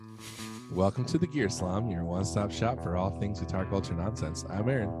Welcome to the Gear Slum, your one-stop shop for all things guitar culture nonsense. I'm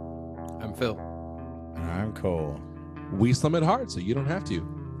Aaron. I'm Phil. And I'm Cole. We slum it hard so you don't have to.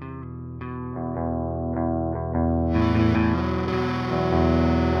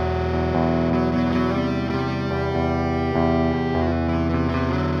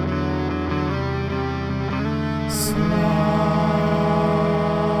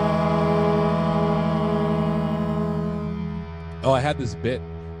 Oh, I had this bit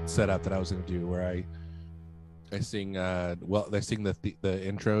set up that I was going to do where I sing they sing the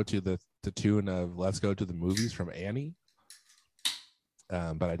intro to the tune of "Let's Go to the Movies" from Annie,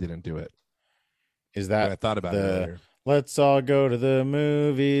 but I didn't do it. Is that but I thought about it later. Let's all go to the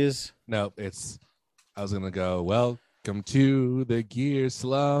movies? No, I was going to go, welcome to the Gear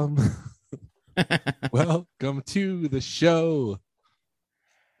Slum. Welcome to the show.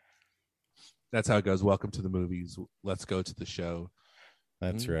 That's how it goes. Welcome to the movies. Let's go to the show.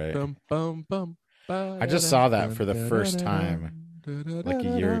 That's right. Bum, bum, bum, I just saw that for the first time like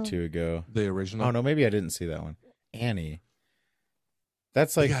a year or two ago. The original? Oh, no, maybe I didn't see that one. Annie.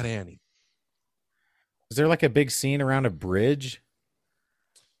 That's like... You got Annie. Is there like a big scene around a bridge?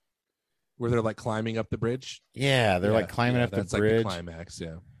 Where they're like climbing up the bridge? Yeah, they're like climbing up the bridge. Like the climax,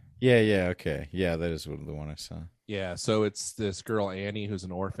 yeah. Yeah, okay. Yeah, that is the one I saw. Yeah, so it's this girl, Annie, who's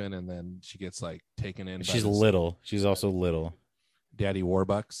an orphan, and then she gets like taken in. She's little. She's also little. Daddy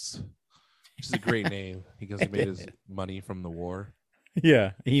Warbucks, which is a great name because he made his money from the war.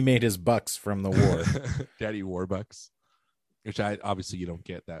 Yeah, he made his bucks from the war. Daddy Warbucks, which obviously you don't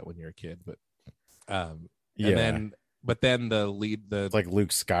get that when you're a kid, but But then the lead, it's like Luke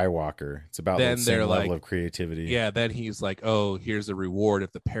Skywalker. It's about the same level of creativity. Yeah, then he's like, "Oh, here's a reward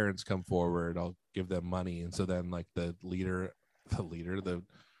if the parents come forward. I'll give them money." And so then, like the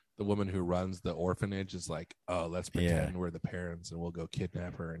woman who runs the orphanage is like, "Oh, let's pretend we're the parents and we'll go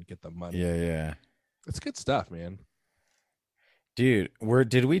kidnap her and get the money." Yeah. It's good stuff, man. Dude,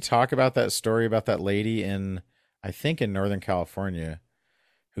 did we talk about that story about that lady I think in Northern California,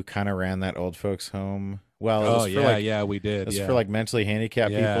 who kind of ran that old folks home? Well, we did. It's for like mentally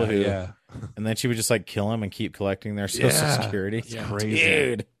handicapped people who, and then she would just like kill them and keep collecting their Social Security. It's crazy,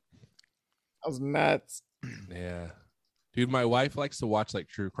 dude. That was nuts. Yeah, dude. My wife likes to watch like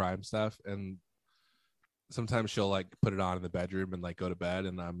true crime stuff, and sometimes she'll like put it on in the bedroom and like go to bed,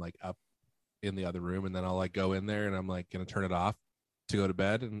 and I'm like up in the other room, and then I'll like go in there and I'm like gonna turn it off to go to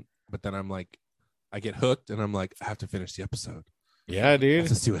bed, but then I'm like, I get hooked, and I'm like, I have to finish the episode. Yeah, dude.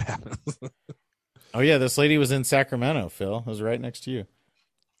 To see what happens. Oh, yeah, this lady was in Sacramento, Phil. It was right next to you.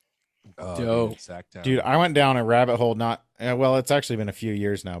 Oh, dude, I went down a rabbit hole it's actually been a few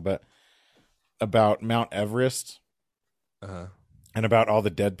years now, but about Mount Everest and about all the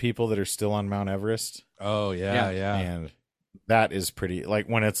dead people that are still on Mount Everest. Oh, yeah. And that is pretty, like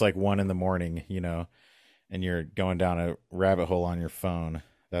when it's like 1 a.m, and you're going down a rabbit hole on your phone,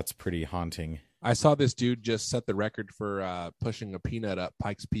 that's pretty haunting. I saw this dude just set the record for pushing a peanut up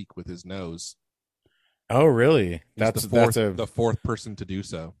Pikes Peak with his nose. Oh, really? That's the fourth person to do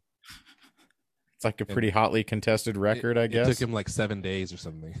so. It's like a pretty hotly contested record, I guess. It took him like 7 days or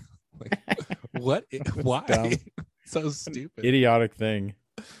something. Like, what? Why? Dumb. So stupid. Idiotic thing.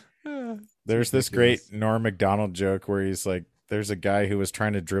 There's this great Norm Macdonald joke where he's like, there's a guy who was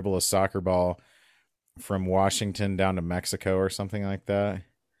trying to dribble a soccer ball from Washington down to Mexico or something like that.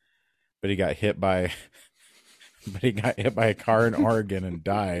 But he got hit by a car in Oregon and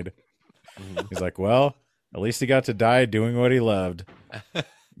died. He's like, well, at least he got to die doing what he loved.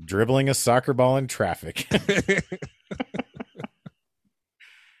 Dribbling a soccer ball in traffic.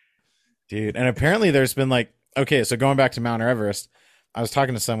 Dude, and apparently there's been like, okay, so going back to Mount Everest, I was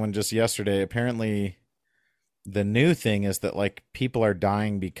talking to someone just yesterday. Apparently the new thing is that like people are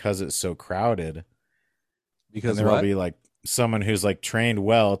dying because it's so crowded. Because there will be like someone who's like trained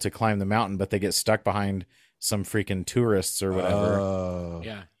well to climb the mountain, but they get stuck behind some freaking tourists or whatever. Oh.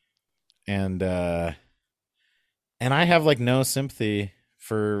 Yeah. And I have like no sympathy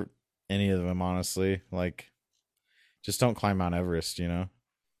for any of them, honestly. Like, just don't climb Mount Everest,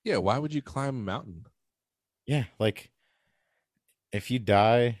 Yeah, why would you climb a mountain? Yeah, like if you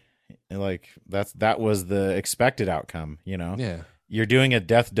die, like that was the expected outcome, Yeah. You're doing a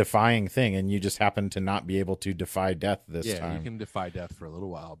death-defying thing, and you just happen to not be able to defy death this time. Yeah, you can defy death for a little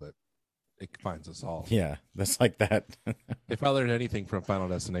while, but it finds us all. Yeah, that's like that. If I learned anything from Final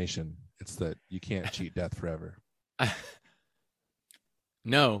Destination, it's that you can't cheat death forever.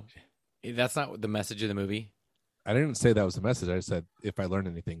 No, that's not the message of the movie. I didn't say that was the message. I said if I learned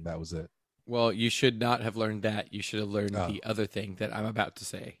anything, that was it. Well, you should not have learned that. You should have learned the other thing that I'm about to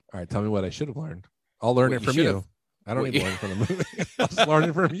say. All right, tell me what I should have learned. I'll learn it from you. I don't need to learn from the movie. I'll just learn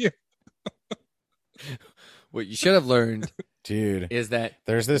it from you. What you should have learned, dude, is that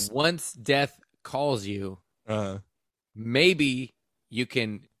there's this. once death calls you, Uh, maybe you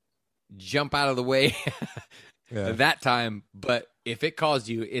can jump out of the way yeah. that time. But if it calls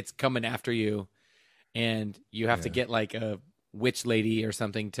you, it's coming after you, and you have to Yeah. get like a witch lady or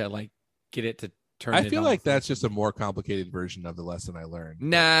something to like get it to turn. I it feel off. like that's just a more complicated version of the lesson I learned.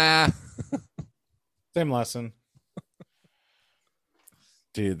 Nah. Same lesson.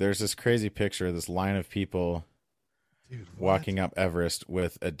 Dude, there's this crazy picture of this line of people Dude, what? walking up Everest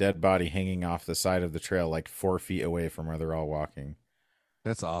with a dead body hanging off the side of the trail, like 4 feet away from where they're all walking.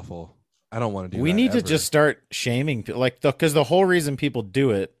 That's awful. I don't want to do We that need to ever. just start shaming people, like, because the whole reason people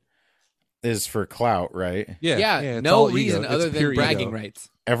do it is for clout, right? Yeah, it's no all ego. reason It's other than pure bragging ego. rights.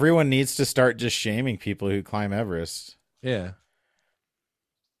 Everyone needs to start just shaming people who climb Everest. Yeah.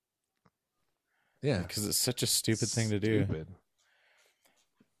 Yeah. Because it's such a stupid thing to do. Stupid.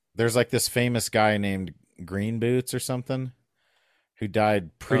 There's like this famous guy named Green Boots or something who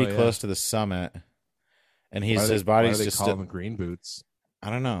died pretty close to the summit, and his body's just call him green boots. I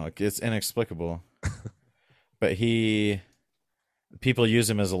don't know. It's inexplicable. But people use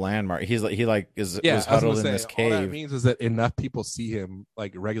him as a landmark. Was huddled in this cave. All that means is that enough people see him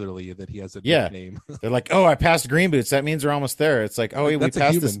like regularly that he has a Yeah. nickname. They're like, "Oh, I passed Green Boots. That means we're almost there." It's like, "Oh, we That's a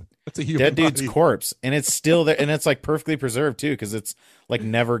passed human. That's a human dead dude's body. corpse, and it's still there, and it's like perfectly preserved too, because it's like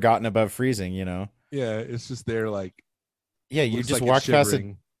never gotten above freezing. You know? Yeah, it's just there like Yeah, you looks just like walk it's past a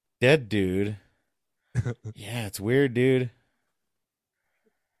shivering. dead dude. Yeah, it's weird, dude.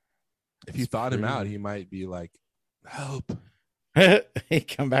 If you It's thought him pretty- out, he might be like, "Help!" He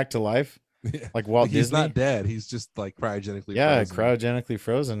come back to life Yeah. like Walt He's Disney. not dead. He's just like cryogenically. Yeah, frozen. cryogenically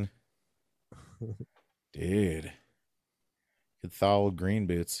frozen. Dude, could thaw old Green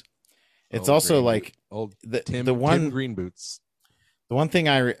Boots. It's Old also Green like Boot- old the Tim one Green Boots. the one thing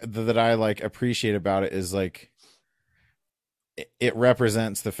that I like appreciate about it is like it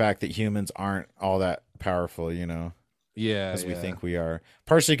represents the fact that humans aren't all that powerful, you know, Yeah, as we yeah. think we are.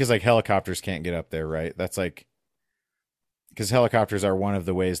 Partially because like helicopters can't get up there, right? That's like because helicopters are one of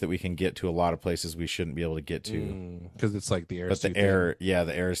the ways that we can get to a lot of places we shouldn't be able to get to. Because it's like the air. But the air,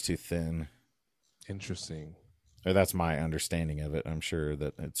 the air is too thin. Interesting. Or that's my understanding of it. I'm sure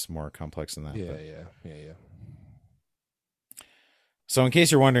that it's more complex than that. Yeah, but. yeah. So, in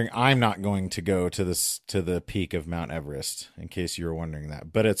case you're wondering, I'm not going to go to the peak of Mount Everest. In case you were wondering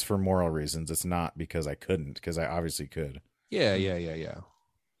that, but it's for moral reasons. It's not because I couldn't, because I obviously could. Yeah.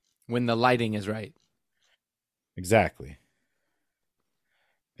 When the lighting is right. Exactly.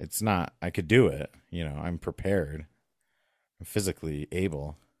 It's not. I could do it. You know, I'm prepared. I'm physically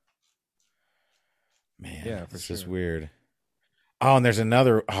able. Man, Yeah, for this is sure. weird. Oh, and there's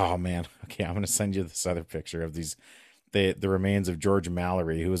another. Oh man. Okay, I'm gonna send you this other picture of these. The remains of George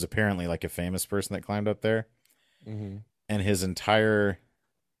Mallory, who was apparently like a famous person that climbed up there, Mm-hmm. and his entire.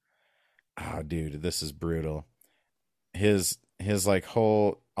 Oh, dude, this is brutal. His like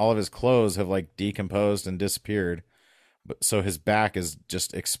all of his clothes have like decomposed and disappeared, but so his back is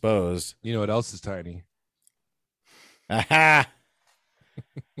just exposed. You know what else is tiny? Aha!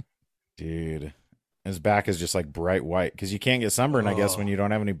 Dude, his back is just like bright white because you can't get sunburned, I guess, when you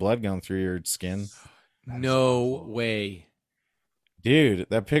don't have any blood going through your skin. No way. Dude,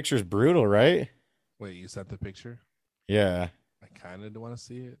 that picture's brutal, right? Wait, you sent the picture? Yeah, I kind of want to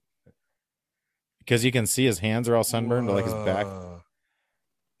see it. because you can see his hands are all sunburned, like his back. Whoa.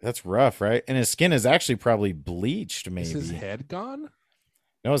 That's rough, right? And his skin is actually probably bleached, maybe. Is his head gone?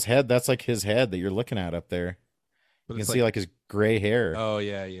 No, his head, that's like his head that you're looking at up there. But You can it's see like his gray hair. Oh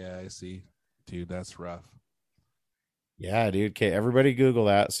yeah, I see. Dude, that's rough. Yeah, dude. Okay, everybody Google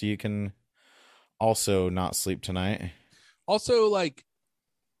that so you can also not sleep tonight. Also, like,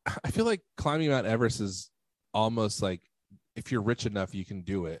 I feel like climbing Mount Everest is almost like if you're rich enough, you can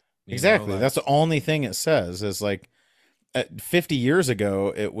do it. You Exactly. know? Like, That's the only thing it says is like 50 years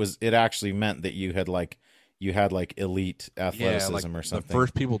ago, it actually meant that you had like elite athleticism like or something. The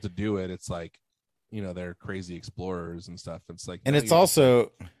first people to do it, it's like, you know, they're crazy explorers and stuff. It's like, and now it's you're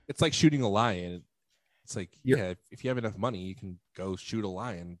also it's like shooting a lion. It's like, You're- yeah, if you have enough money, you can go shoot a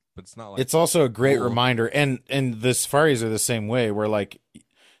lion, but it's not like it's also a great cool. reminder, and the safaris are the same way, where like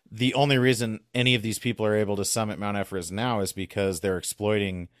the only reason any of these people are able to summit Mount Everest now is because they're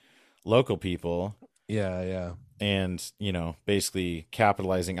exploiting local people yeah. and, you know, basically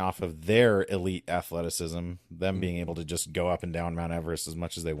capitalizing off of their elite athleticism, them being able to just go up and down Mount Everest as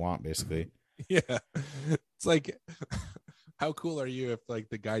much as they want, basically. Yeah. It's like, how cool are you if like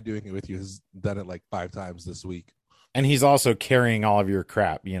the guy doing it with you has done it like 5 times this week? And he's also carrying all of your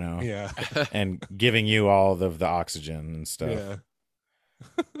crap, you know, Yeah. and giving you all of the oxygen and stuff. Yeah.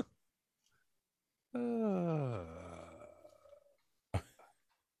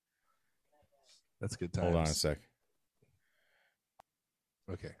 That's good times. Hold on a sec.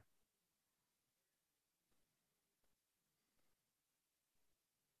 Okay.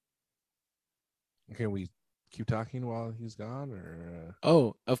 Can we keep talking while he's gone, or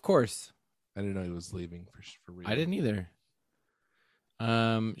Oh, of course. I didn't know he was leaving for real. I didn't either.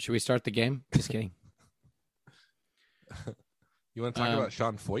 Should we start the game? Just kidding. You want to talk about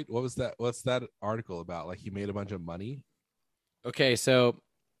Sean Feucht? What was that? What's that article about? Like he made a bunch of money? Okay, so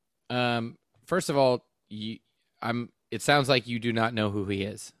first of all, it sounds like you do not know who he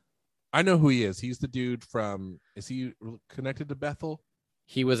is. I know who he is. He's the dude from. Is he connected to Bethel?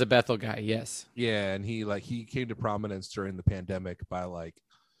 He was a Bethel guy, yes. Yeah, and he came to prominence during the pandemic by like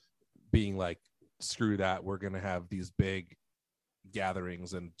being like, screw that, we're gonna have these big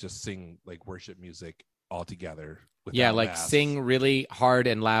gatherings and just sing like worship music all together. Yeah, like masks. Sing really hard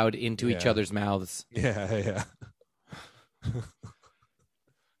and loud into each other's mouths. Yeah.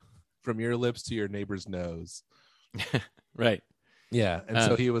 From your lips to your neighbor's nose. Right. Yeah. And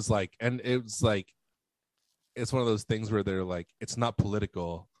so he was like, and it was like, it's one of those things where they're like, it's not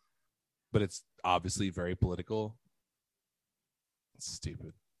political, but it's obviously very political. It's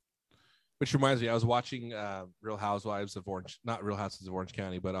stupid. Which reminds me, I was watching Real Housewives of Orange, not Real Housewives of Orange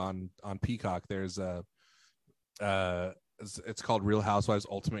County, but on Peacock, there's it's called Real Housewives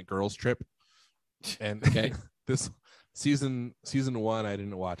Ultimate Girls Trip. And okay. This season 1 I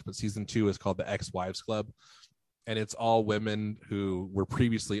didn't watch, but season 2 is called the Ex-Wives Club, and it's all women who were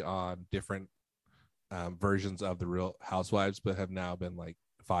previously on different versions of the Real Housewives but have now been like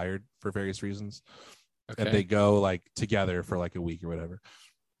fired for various reasons. Okay. And they go like together for like a week or whatever.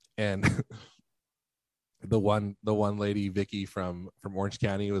 And the one lady, Vicky from Orange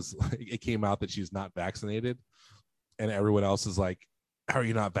County, was like, it came out that she's not vaccinated, and everyone else is like, how are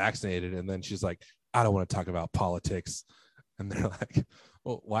you not vaccinated? And then she's like, I don't want to talk about politics. And they're like,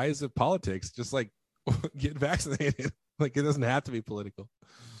 well, why is it politics? Just like get vaccinated. Like it doesn't have to be political.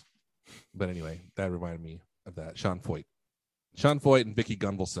 But anyway, that reminded me of that. Sean Feucht and Vicky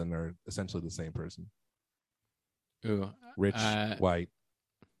Gunvalson are essentially the same person. Ooh, rich, white,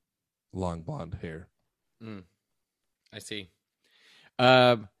 long blonde hair. I see.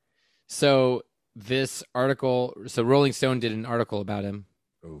 So this article, so Rolling Stone did an article about him.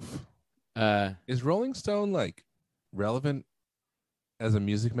 Oof. Is Rolling Stone like relevant as a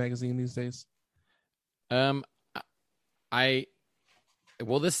music magazine these days?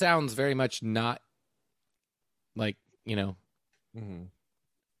 Well, this sounds very much not like,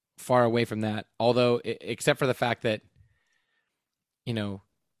 far away from that. Although, except for the fact that,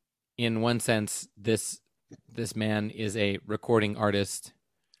 in one sense, this man is a recording artist,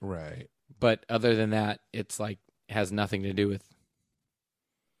 right? But other than that, it's like has nothing to do with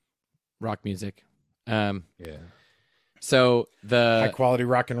rock music. Yeah. So the high quality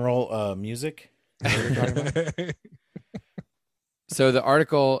rock and roll music. Is that what you're talking about? So the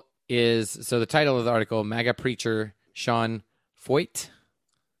article is the title of the article: MAGA preacher Sean Feucht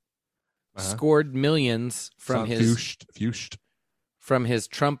scored millions from Feucht. From his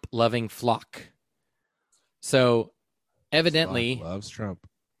Trump-loving flock. So evidently loves Trump.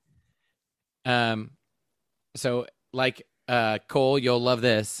 So like Cole, you'll love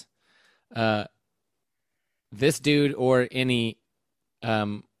this. This dude or any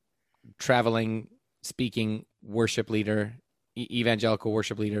traveling, speaking worship leader, evangelical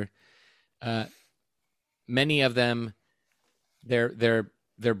worship leader, many of them, their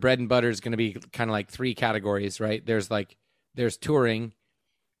bread and butter is going to be kind of like three categories, right? There's touring,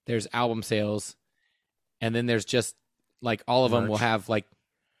 there's album sales, and then there's just like all of them will have like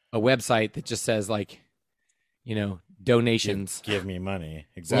a website that just says like, donations. Give me money.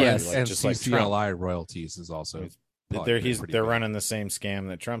 Exactly. Yes. Like, and just CCLI like Trump. royalties is also. They're running the same scam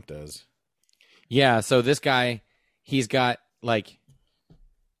that Trump does. Yeah. So this guy, he's got like,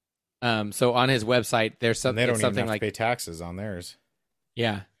 so on his website, there's something. They don't even something have like to pay taxes on theirs.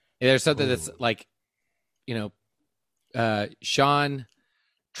 Yeah, there's something that's like, Sean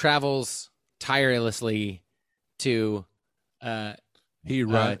travels tirelessly to. Does he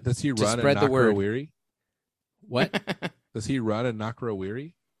run spread in the word? Nakrawiri? What? Does he run in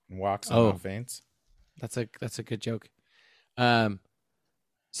Nakrawiri? Walks on faints. That's a good joke.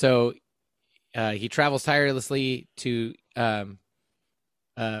 So he travels tirelessly to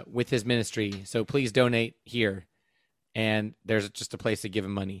with his ministry. So please donate here, and there's just a place to give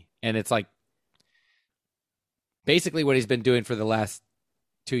him money, and it's like basically what he's been doing for the last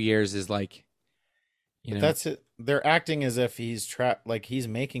 2 years is like, That's it. They're acting as if he's he's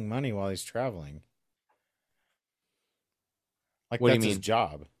making money while he's traveling. Like, what that's do you mean? His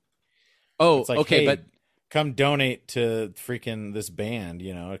job. Oh, like, okay, hey, but come donate to freaking this band,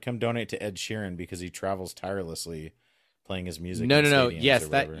 come donate to Ed Sheeran because he travels tirelessly playing his music. No. in stadiums Yes, or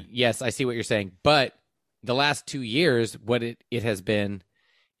whatever. yes, I see what you're saying. But the last 2 years, what it has been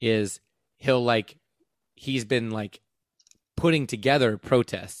is he's been putting together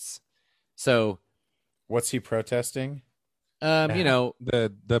protests. So What's he protesting?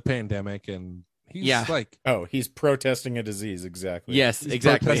 The pandemic, and he's he's protesting a disease. Exactly. Yes, he's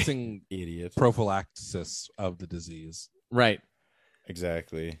exactly. protesting Idiot. prophylaxis of the disease. Right.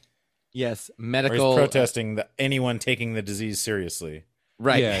 Exactly. Yes, Or medical. he's protesting anyone taking the disease seriously.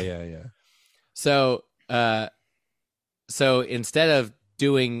 Right. Yeah. So, instead of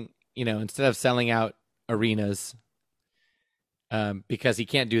selling out arenas, because he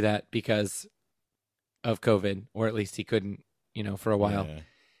can't do that because of COVID, or at least he couldn't, for a while. Yeah.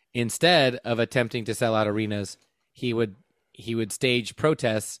 Instead of attempting to sell out arenas, he would stage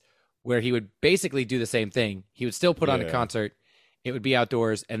protests where he would basically do the same thing. He would still put on a concert. It would be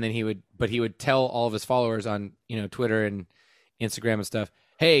outdoors, and then he would tell all of his followers on, Twitter and Instagram and stuff,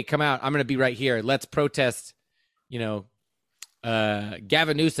 "Hey, come out. I'm going to be right here. Let's protest, Gavin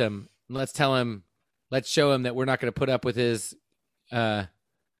Newsom. Let's show him that we're not going to put up with his,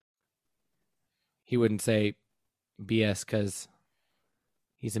 he wouldn't say BS because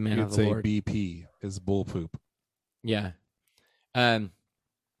he's a man You'd of the say Lord. BP is bull poop. Yeah.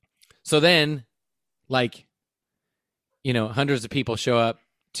 So then, hundreds of people show up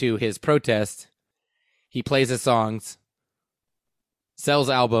to his protest. He plays his songs, sells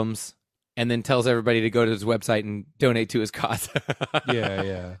albums, and then tells everybody to go to his website and donate to his cause.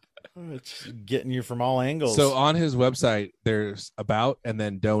 Yeah. It's getting you from all angles. So on his website, there's about, and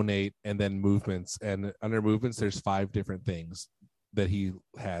then donate, and then movements. And under movements, there's 5 different things that he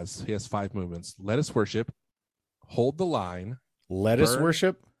has. He has 5 movements: let us worship, hold the line, let us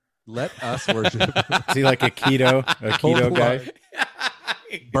worship. Let us worship. Is he like a keto guy?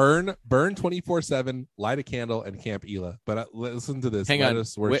 Burn 24/7, light a candle, and Camp Ela. But listen to this. Hang on.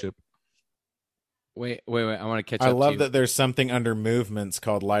 Us worship. Wait. I want to catch up. I love that there's something under movements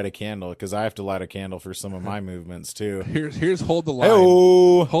called light a candle, because I have to light a candle for some of my movements too. Here's hold the line.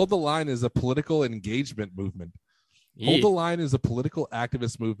 Hey-o. Hold the line is a political engagement movement. Hold the Line is a political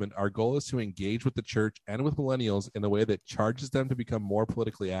activist movement. Our goal is to engage with the church and with millennials in a way that charges them to become more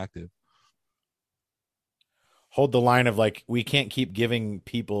politically active. Hold the line of we can't keep giving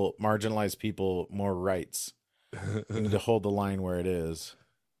marginalized people more rights. We need to hold the line where it is.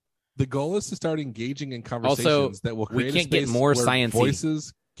 The goal is to start engaging in conversations that will create a space more where sciencey.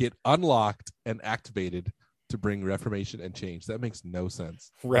 voices get unlocked and activated to bring reformation and change. That makes no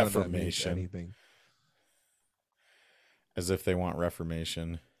sense. Reformation. Anything. As if they want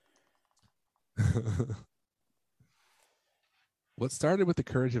reformation. What started with the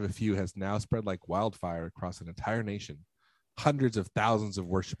courage of a few has now spread like wildfire across an entire nation. Hundreds of thousands of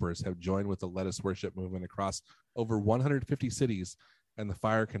worshipers have joined with the Let Us Worship movement across over 150 cities, and the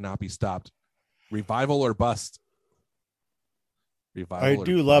fire cannot be stopped. Revival or bust. I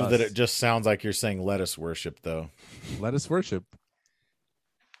do love that it just sounds like you're saying let us worship, though. Let us worship.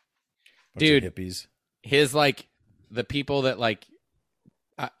 Dude, hippies. His the people that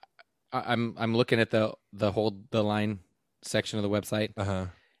I'm looking at the hold the line section of the website,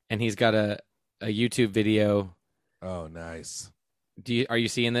 and he's got a YouTube video. Oh, nice. Are you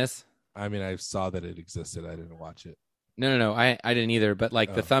seeing this? I mean, I saw that it existed. I didn't watch it. No, I didn't either. But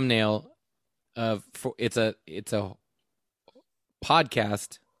the thumbnail it's a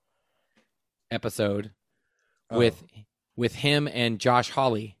podcast episode with him and Josh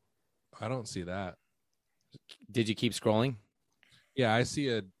Hawley. I don't see that. Did you keep scrolling? Yeah, I see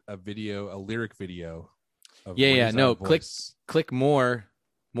a video, a lyric video. Of No, click more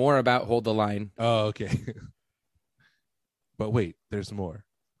about Hold the Line. Oh, okay. But wait, there's more.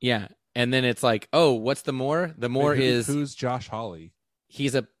 Yeah, and then it's what's the more? The more is who's Josh Hawley?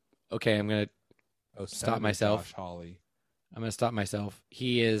 He's okay. I'm gonna stop myself. Josh Hawley. I'm gonna stop myself.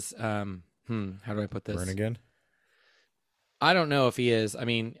 He is. How do I put this? Burn again. I don't know if he is. I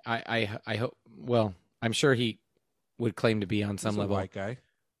mean, I hope. Well, I'm sure he would claim to be on some level. White guy.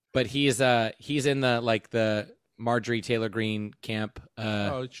 But he's in the Marjorie Taylor Greene camp.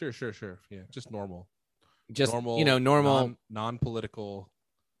 Sure. Yeah, just normal. Just normal, normal, non-political,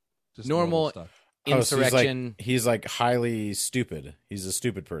 just normal stuff. Insurrection. So he's highly stupid. He's a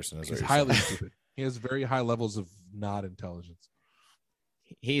stupid person. He's highly stupid. He has very high levels of not intelligence.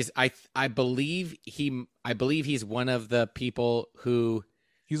 I believe he's one of the people who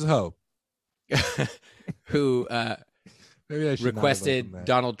he's a hoe who maybe I should requested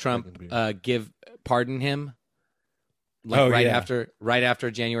Donald Trump pardon him Like yeah. right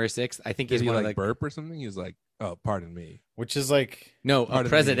after January 6th. I think Did he's he one like of the burp or something? He's like, "Oh, pardon me." Which is like, no, Pardon a me,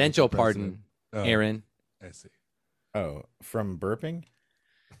 presidential Mr. President. pardon, Oh, Aaron. I see. oh, from burping?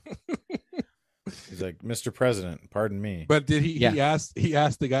 He's like, Mr. President, pardon me. But did he? Yeah. He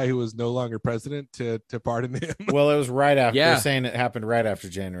asked the guy who was no longer president to pardon him. Well, it was right after. Yeah. They're saying it happened right after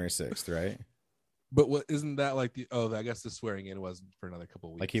January 6th, right? But what isn't that like the? Oh, I guess the swearing in wasn't for another couple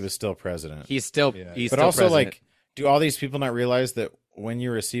of weeks. Like he was still president. He's still Yeah. he's But still also, president. like, do all these people not realize that when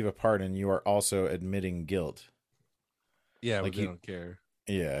you receive a pardon, you are also admitting guilt? Yeah, like but they you- don't care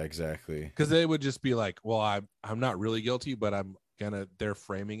Yeah, exactly. because they would just be like, "Well, I'm not really guilty, but they're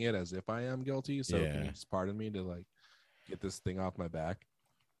framing it as if I am guilty. So Yeah. can you just pardon me to like get this thing off my back?"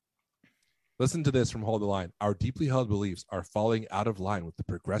 Listen to this from Hold the Line. Our deeply held beliefs are falling out of line with the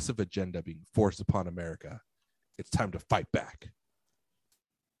progressive agenda being forced upon America. It's time to fight back.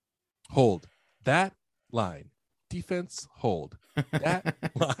 Hold that line. Defense, hold that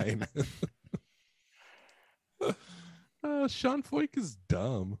line. Sean Feucht is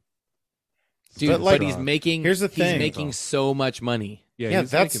dumb. Dude, But, like, but he's making here's the he's thing. making so much money. Yeah,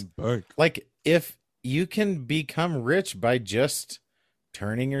 he's that's- making bank. Like, if you can become rich by just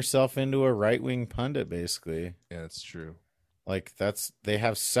turning yourself into a right-wing pundit, basically. Yeah, it's true. Like, they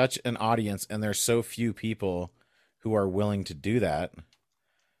have such an audience, and there's so few people who are willing to do that,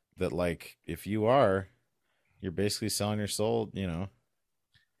 that, like, if you are, you're basically selling your soul, you know.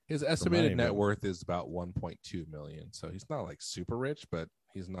 His estimated money, net but- worth is about 1.2 million. So he's not like super rich, but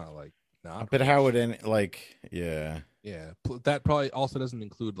he's not like not. But how would rich. yeah. Yeah, that probably also doesn't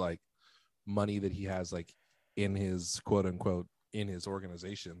include like money that he has like in his quote unquote in his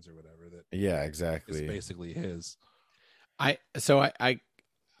organizations or whatever that Yeah, is exactly. basically his. I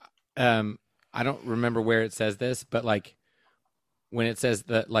don't remember where it says this, but like when it says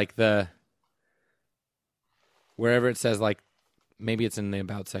that like the wherever it says like maybe it's in the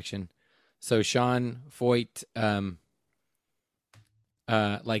about section. So Sean Feucht,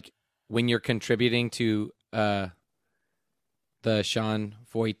 like when you're contributing to the Sean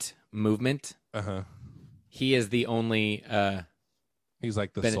Feucht movement, he is the only He's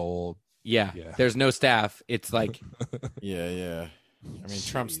like the sole. yeah, Yeah. there's no staff. It's like Yeah. I mean,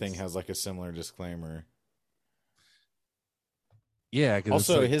 Trump's Jeez. thing has like a similar disclaimer. Yeah. 'cause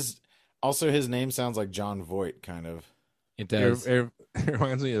Also, it's his name sounds like John Voight, kind of. it like, does. it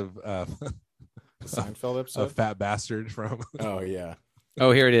reminds me of The Seinfeld a episode. fat bastard from Oh yeah.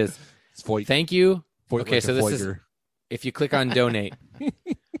 Oh, here it is. Feucht. Thank you. Feucht Okay, like a so this is Feuchter. if you click on donate,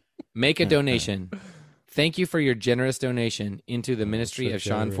 make a donation. Thank you for your generous donation into the ministry so of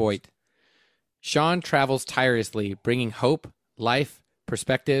Sean generous. Feucht. Sean travels tirelessly, bringing hope, life,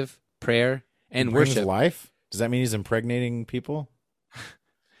 perspective, prayer, and Brings worship. life. Does that mean he's impregnating people?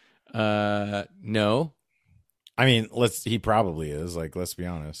 No, I mean, he probably is. Like, let's be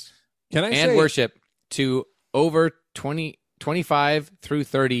honest. Can I and say worship to over 25 through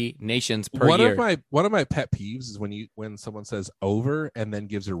 30 nations per one year. of my pet peeves is when someone says over and then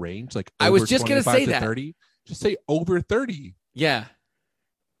gives a range like I was over just gonna 25 say to that. 30. Just say over 30. Yeah,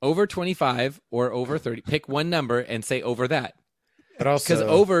 over 25 or over 30. Pick one number and say over that. But also, Because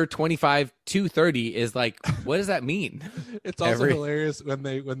over 25 to 30 is like, what does that mean? It's also Every- hilarious when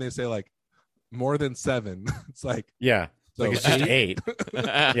they say like more than 7. It's like yeah, so like it's just 8. 8.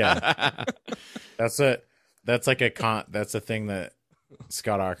 Yeah. That's like that's a thing that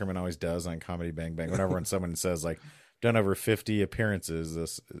Scott Aukerman always does on Comedy Bang Bang. Whenever when someone says like done over 50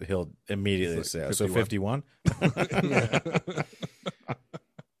 appearances, he'll immediately It's say, like so 51. Yeah.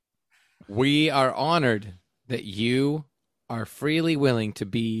 We are honored that you are freely willing to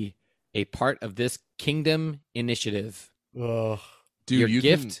be a part of this kingdom initiative. Ugh. Dude, Your you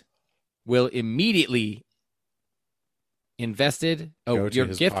gift will immediately invested. Go Oh, to your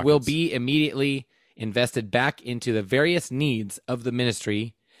his gift will pockets. be immediately invested back into the various needs of the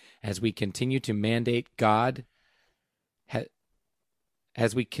ministry as we continue to mandate God.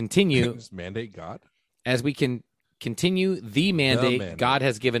 As we continue, just mandate God. as we can continue the mandate mandate. God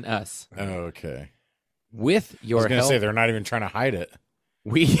has given us. Oh, okay. With I your was gonna help, say they're not even trying to hide it.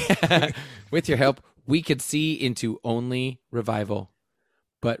 we with your help, we could see into only revival,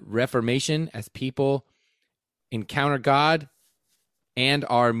 but reformation as people encounter God and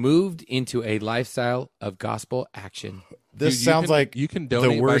are moved into a lifestyle of gospel action. This Dude, you sounds can- like you can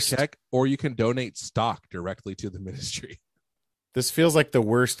donate worst- by check or you can donate stock directly to the ministry. this feels like the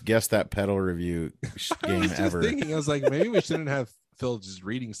worst Guess That Pedal review I game was just ever. thinking, I was like, maybe we shouldn't have Phil just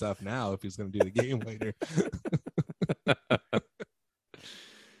reading stuff now if he's going to do the game later.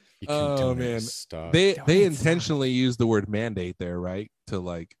 You can Oh, donate man. stock. They Donate intentionally use the word mandate there, right? To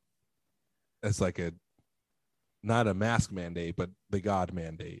like, it's like a not a mask mandate, but the God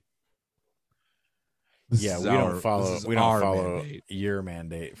mandate. We don't follow mandate. your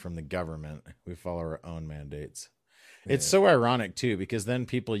mandate from the government. We follow our own mandates. Yeah. It's so ironic too, because then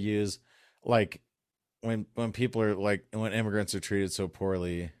people use like when people are like when immigrants are treated so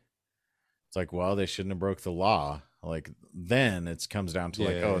poorly, it's like, well, they shouldn't have broke the law. Like then it comes down to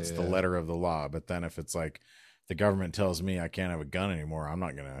it's the letter of the law. But then if it's like the government tells me I can't have a gun anymore, I'm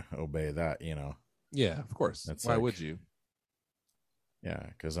not gonna obey that, Yeah, of course. Why would you? Yeah,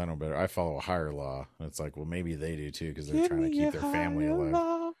 because I know better. I follow a higher law. And it's like, well, maybe they do too, because they're trying to keep their family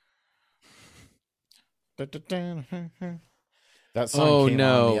alive. That song came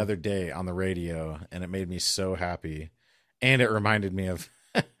on the other day on the radio, and it made me so happy. And it reminded me of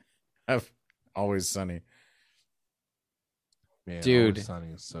Always Sunny. Man, dude, Always Sunny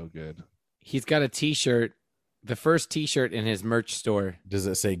is so good. He's got a T-shirt, the first T-shirt in his merch store. Does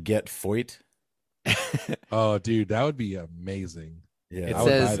it say "Get Feucht"? Oh, dude, that would be amazing. Yeah, I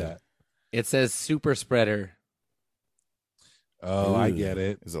would buy that. It says "Super Spreader." Oh, I get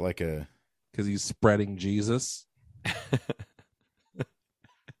it. Is it like a? Because he's spreading Jesus.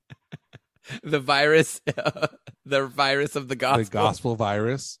 The virus, the virus of the gospel. The gospel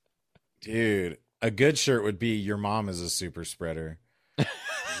virus. Dude, a good shirt would be "Your mom is a super spreader."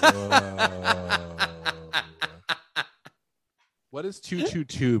 Whoa. What does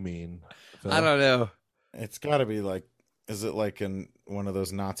 222 mean, Phil? I don't know. It's got to be like, is it like one of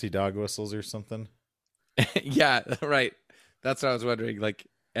those Nazi dog whistles or something? Yeah, right. That's what I was wondering. Like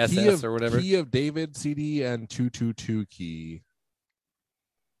SS or whatever. Key of David CD and 222 key.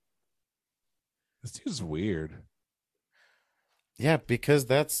 This dude's weird. Yeah, because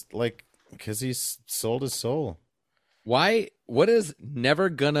he's sold his soul. Why? What is never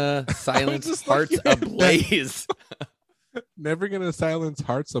gonna silence hearts ablaze? Never gonna silence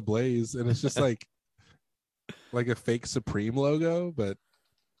hearts ablaze, and it's just like a fake Supreme logo, but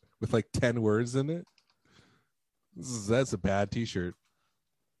with like 10 words in it. That's a bad T-shirt.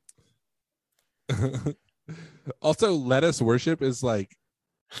 Also, let us worship is like,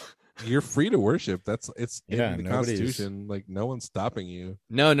 you're free to worship. It's in the Constitution. Like, no one's stopping you.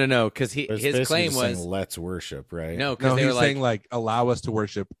 No. Because his claim was let's worship, right? No, because they he's were saying like allow us to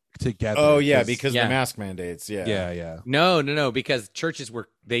worship together. Oh yeah, because the mask mandates. Yeah. No. Because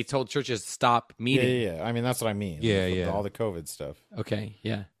they told churches stop meeting. Yeah. I mean, that's what I mean. Yeah. All the COVID stuff. Okay.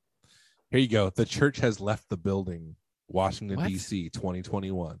 Yeah. Here you go. The church has left the building. Washington, D.C.,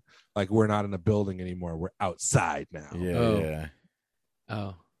 2021. Like, we're not in a building anymore. We're outside now. Yeah.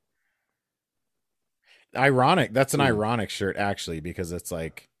 Oh. Ironic. That's an ironic shirt, actually, because it's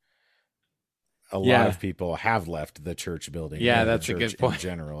like a lot of people have left the church building. Yeah, that's a good point. In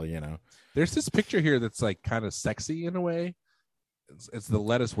general, There's this picture here that's like kind of sexy in a way. It's the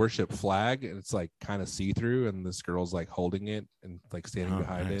Let Us Worship flag, and it's like kind of see-through, and this girl's like holding it and like standing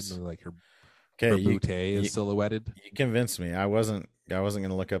behind it, and like her bootay is silhouetted. You convinced me. I wasn't going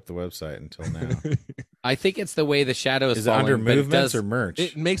to look up the website until now. I think it's the way the shadow is falling, it under movements or merch?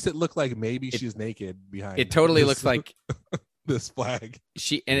 It makes it look like maybe she's naked behind. It totally looks like this flag.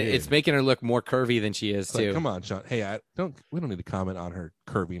 It's making her look more curvy than she is too. Like, come on, Sean. Hey, we don't need to comment on her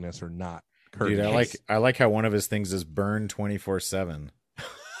curviness or not curvy. Dude, I like how one of his things is burn 24/7.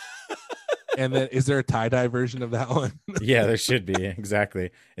 And then, is there a tie-dye version of that one? Yeah, there should be.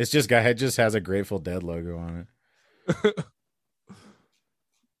 Exactly. It's just it just has a Grateful Dead logo on it.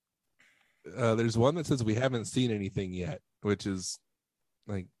 There's one that says we haven't seen anything yet, which is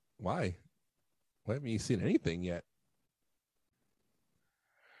like, why? Why haven't you seen anything yet?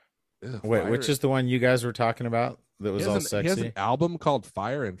 Wait, which is the one you guys were talking about that was all sexy? He has an album called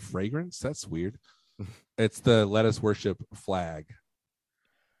Fire and Fragrance. That's weird. It's the Let Us Worship flag.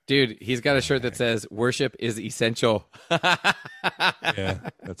 Dude, he's got a shirt that says "Worship is essential." Yeah,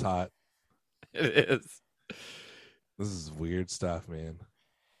 that's hot. It is. This is weird stuff, man.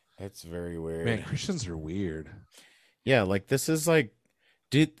 It's very weird. Man, Christians are weird. Yeah, like this is like,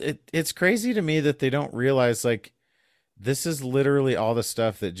 dude, it's crazy to me that they don't realize like this is literally all the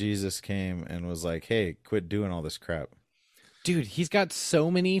stuff that Jesus came and was like, hey, quit doing all this crap. Dude, he's got so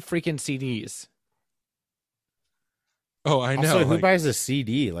many freaking CDs. Oh, I know. Also, who buys a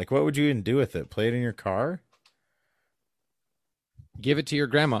CD? Like, what would you even do with it? Play it in your car? Give it to your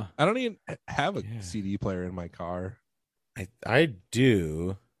grandma. I don't even have a CD player in my car. I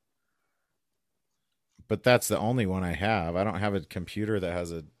do, but that's the only one I have. I don't have a computer that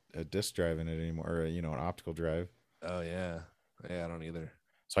has a disc drive in it anymore, or an optical drive. Oh yeah, I don't either.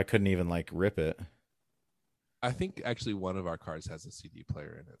 So I couldn't even like rip it. I think actually one of our cars has a CD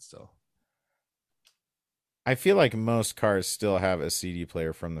player in it still. I feel like most cars still have a CD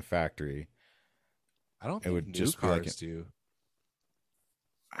player from the factory. I don't It think would new just be like cars do.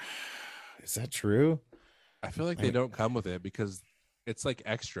 Is that true? I feel like they don't come with it because it's like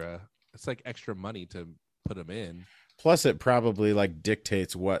extra. It's like extra money to put them in. Plus, it probably like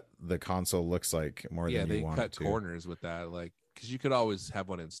dictates what the console looks like more Yeah, than they you want cut it to. corners with that, like because you could always have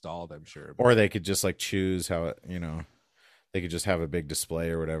one installed. I'm sure. Or they could just like choose how it, they could just have a big display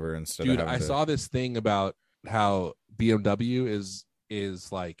or whatever instead Dude, of having I saw this thing about how BMW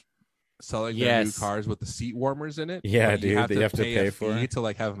is like selling their new Yes. cars with the seat warmers in it. Yeah, but dude, that you have to pay a for fee it? to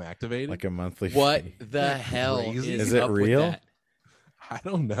like have them activated. like a monthly What fee. the hell crazy? is Is it up real? with that? I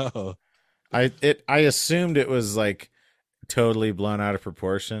don't know. I assumed it was like totally blown out of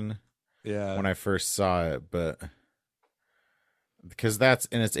proportion Yeah, when I first saw it, but because it's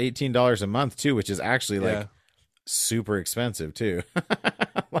 $18 a month too, which is actually like super expensive too.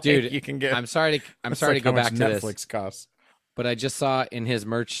 Like, Dude, you can get. I'm sorry to it's go how much back to Netflix this, costs. but I just saw in his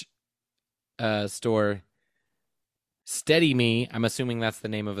merch store, "Steady Me." I'm assuming that's the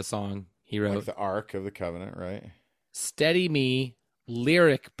name of a song he wrote. Like the Ark of the Covenant, right? "Steady Me"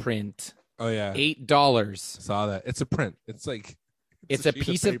 lyric print, Oh yeah, $8. saw that. It's a print. It's like It's a sheet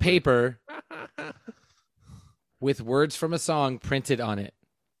piece of paper with words from a song printed on it.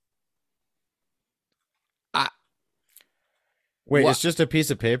 Wait, What? it's just a piece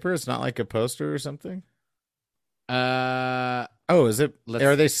of paper. It's not like a poster or something. Uh, Oh, is it?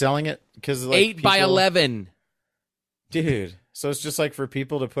 Are they selling it? Because like 8 by 11. dude. So it's just like for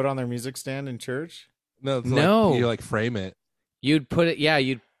people to put on their music stand in church. No, it's No. like, you like frame it. You'd put it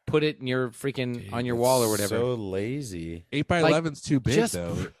in your freaking on your wall or whatever. So lazy. 8 by Like, 11's too big just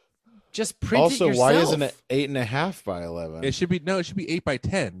though. Just print Also, it yourself. why isn't it 8.5 by 11? It should be 8 by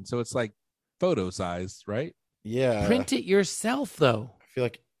 10. So it's like photo size, right? Yeah, Print it yourself, though. I feel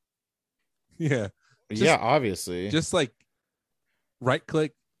like Yeah. yeah, obviously. Just like right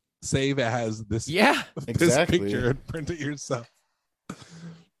click, save as this, Yeah. this Exactly. picture and print it yourself.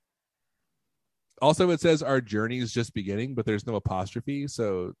 Also, it says our journey is just beginning, but there's no apostrophe,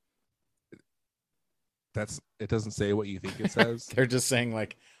 so it doesn't say what you think it says. They're just saying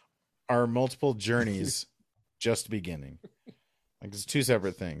like our multiple journeys just beginning. Like it's two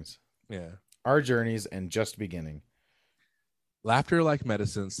separate things. Yeah. Our journeys and just beginning. Laughter like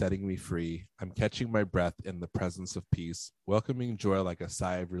medicine setting me free. I'm catching my breath in the presence of peace, welcoming joy like a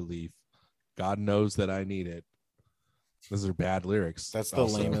sigh of relief. God knows that I need it. Those are bad lyrics. That's the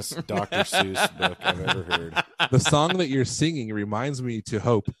also. lamest Dr. Seuss book I've ever heard. The song that you're singing reminds me to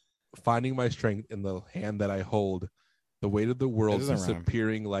hope, finding my strength in the hand that I hold. The weight of the world doesn't rhyme.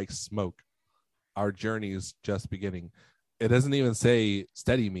 disappearing like smoke. Our journey is just beginning. It doesn't even say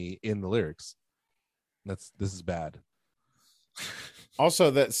steady me in the lyrics. This is bad.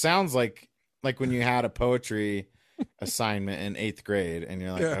 Also, that sounds like when you had a poetry assignment in 8th grade and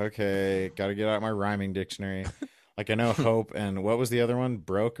you're like, okay, got to get out my rhyming dictionary. Like I know hope and what was the other one?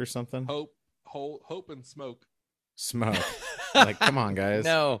 Broke or something? Hope and smoke. Smoke. Like, come on, guys.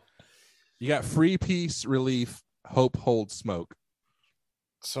 No. You got free, peace, relief, hope, hold, smoke.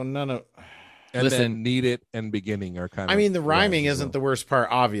 So none of. And Listen. then need it and beginning are kind of. I mean, the rhyming rhymes as isn't well. the worst part,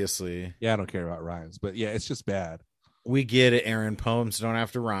 obviously. Yeah, I don't care about rhymes, but yeah, it's just bad. We get it, Aaron. Poems don't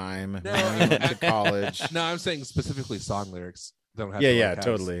have to rhyme. No. You went to college. No, I'm saying specifically song lyrics don't have. Yeah, to yeah, like have,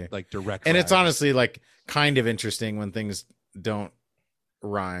 totally. Like direct. And it's rhymes. honestly like kind of interesting when things don't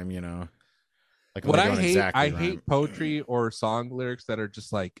rhyme, Like when What they I don't hate. exactly I rhyme. hate poetry or song lyrics that are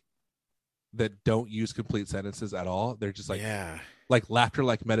just like that don't use complete sentences at all. They're just like like laughter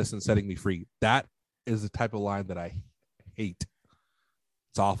like medicine setting me free. That is the type of line that I hate.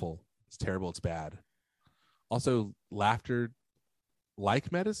 It's awful. It's terrible. It's bad. Also, laughter like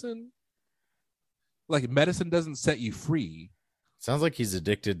medicine. Like medicine doesn't set you free. Sounds like he's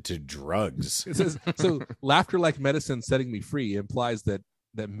addicted to drugs. It says so. Laughter like medicine setting me free implies that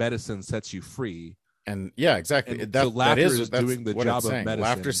medicine sets you free. And yeah, exactly. And that, so laughter that is is that's doing the what job it's of saying. medicine.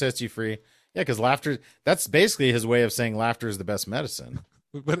 Laughter sets you free. Yeah, because laughter, that's basically his way of saying laughter is the best medicine.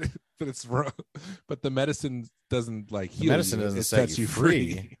 But it's wrong. But the medicine doesn't like heal. Medicine you. doesn't It set sets you you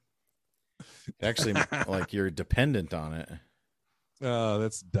free. Actually, like you're dependent on it. Oh,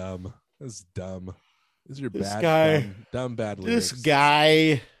 that's dumb. That's dumb. These are This bad, guy- dumb bad lyrics. This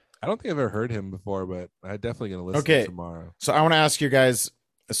guy. I don't think I've ever heard him before, but I'm definitely gonna listen Okay. tomorrow. So I want to ask you guys.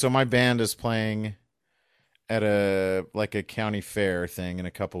 So my band is playing at a county fair thing in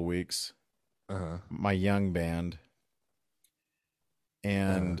a couple weeks. Uh-huh. My young band,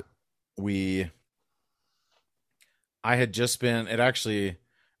 and I had just been.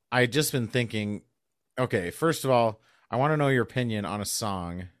 I had just been thinking. Okay, first of all, I want to know your opinion on a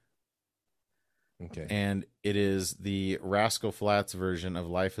song, Okay. and it is the Rascal Flatts version of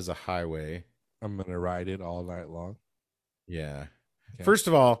 "Life Is a Highway." I'm gonna ride it all night long. Yeah. Okay. First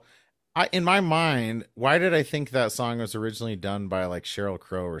of all, in my mind, why did I think that song was originally done by like Sheryl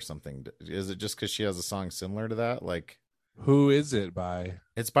Crow or something? Is it just because she has a song similar to that? Like, who is it by?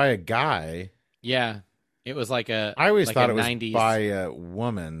 it's by a guy. Yeah, it was like a. I always like thought a it was 90s. by a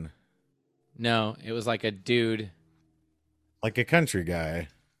woman, No, it was like a dude. like a country guy.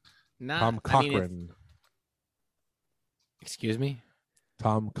 Not Tom I mean, Cochran. excuse me.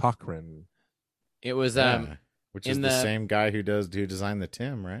 Tom Cochran. It was Yeah. Which is in the the- same guy who designed the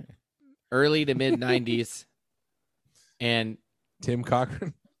Tim, right? early to mid 90s, and Tim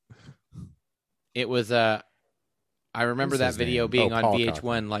Cochran. it was I remember What's that his video name? being Oh, on Paul VH1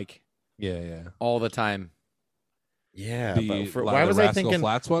 Cochran. like Yeah. all the time. Yeah, The- but like why the was I Rascal thinking?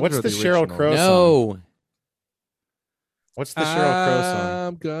 Flatts ones What's or the the Sheryl original? Crow song? No, What's the Sheryl Crow song?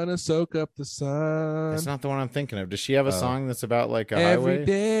 I'm gonna soak up the sun. That's not the one I'm thinking of. Does she have a Oh. song that's about like a Every highway?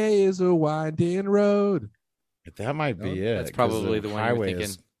 day is a winding road. That might be No, it. that's 'cause probably the one you're highway thinking.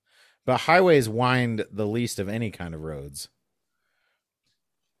 is- But highways wind the least of any kind of roads.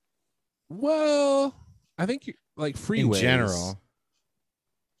 Well, I think like freeways. In general.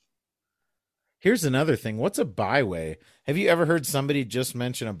 Here's another thing. What's a byway? Have you ever heard somebody just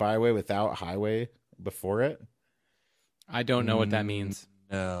mention a byway without highway before it? I don't know what that means.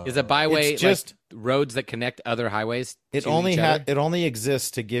 No. Is a byway It's just- like roads that connect other highways? It to only each other? it only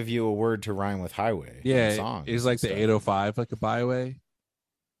exists to give you a word to rhyme with highway. in Yeah, songs is like and the stuff. 805 like a byway?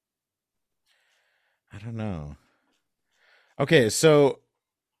 I don't know. Okay, so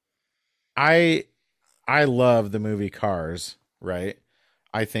I love the movie Cars, right?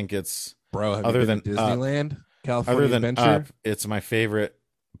 I think it's Bro, have Other you been than to Up. Disneyland? California other than Adventure? Up, it's my favorite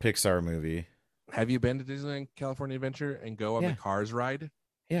Pixar movie. Have you been to Disneyland California Adventure and go on Yeah. the Cars ride?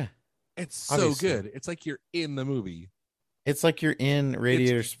 Yeah. It's so Obviously. good. It's like you're in the movie. It's like you're in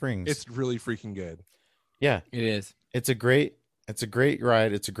Radiator Springs. It's really freaking good. Yeah. It is. It's a great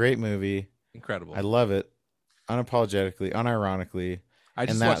ride. It's a great movie. Incredible. I love it. Unapologetically, unironically. I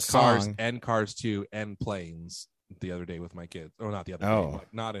just and that watched Cars song- and Cars 2 and Planes the other day with my kids. Or not the other Oh. day,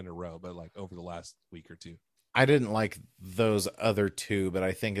 like, not in a row, but like over the last week or two. I didn't like those other two, but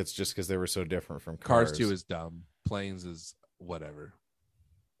I think it's just because they were so different from Cars 2 is dumb. Planes is whatever.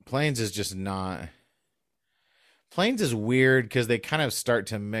 Planes is just not. Planes is weird because they kind of start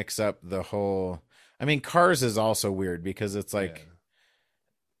to mix up the whole. I mean, Cars is also weird because it's like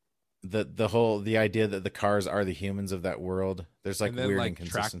the idea that the cars are the humans of that world. There's like and then weird like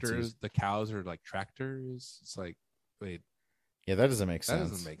inconsistencies. tractors, the cows are like tractors. It's like, wait, Yeah, that doesn't make that sense.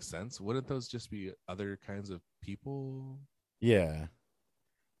 doesn't make sense. Wouldn't those just be other kinds of people? Yeah.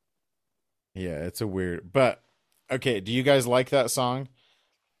 Yeah, it's a weird. But okay, do you guys like that song?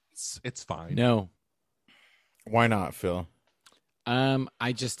 It's fine. No. Why not, Phil?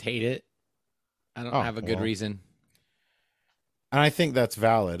 I just hate it. I don't Oh, have a good well. reason. And I think that's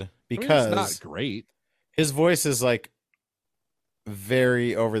valid I mean, because it's not great. his voice is like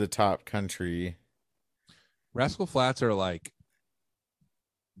very over the top country. Rascal Flats are like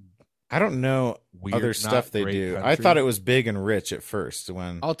I don't know weird, other not stuff they great do. I country. thought it was big and rich at first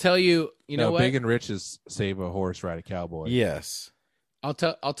when I'll tell you. You know No, what? Big and Rich is Save a Horse, Ride a Cowboy. yes. I'll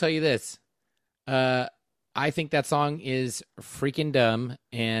tell you this. I think that song is freaking dumb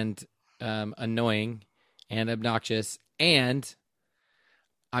and annoying and obnoxious. And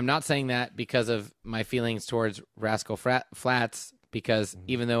I'm not saying that because of my feelings towards Rascal Flats, because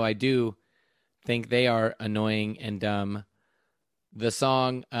even though I do think they are annoying and dumb, the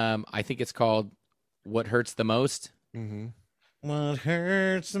song, I think it's called "What Hurts the Most." Mm-hmm. What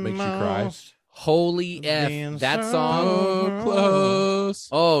hurts the Makes you most? cry. Holy Being F, that so song. Oh, close.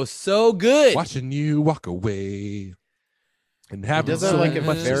 Oh, so good. Watching you walk away. And having does have, so like, a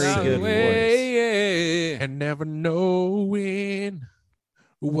much to very say. good voice. And never knowing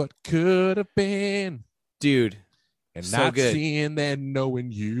what could have been. Dude, And So not good. seeing then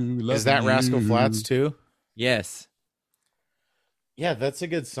knowing you. Is that Rascal Flats too? yes. Yeah, that's a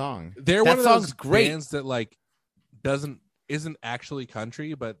good song. They're That one of those song's great. bands that like isn't actually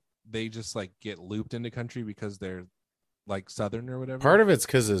country, but they just like get looped into country because they're like Southern or whatever. Part of it's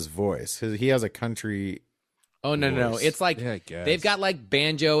because his voice. He has a country. Oh, no. voice. It's like Yeah, I guess. they've got like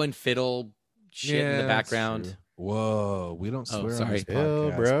banjo and fiddle shit in the that's background. true. Whoa, we don't Oh, swear on sorry. this Chill,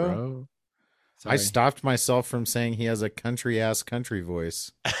 podcast, bro. bro. Sorry. I stopped myself from saying he has a country ass country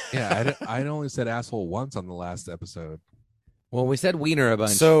voice. Yeah, I'd only said asshole once on the last episode. Well, we said wiener a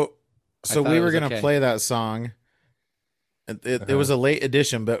bunch. So thought we it were was gonna okay. play that song. It was a late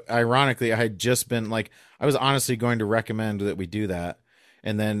edition, but ironically, I had just been like, I was honestly going to recommend that we do that,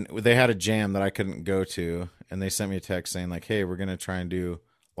 and then they had a jam that I couldn't go to, and they sent me a text saying like, "Hey, we're gonna try and do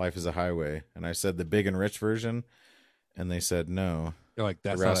Life is a Highway, and I said the Big and Rich version, and they said no. You're like,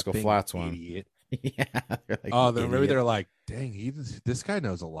 that's the not Rascal a thing, Flatts one. idiot. Yeah. They're like, Oh, "You then maybe idiot." they're like, dang, this guy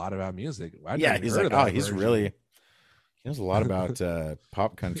knows a lot about music. I Yeah, never he's heard like, of oh, that he's version." really, he knows a lot about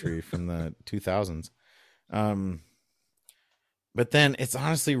pop country from the 2000s. But then it's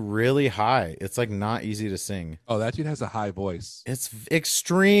honestly really high. It's like not easy to sing. Oh, that dude has a high voice. It's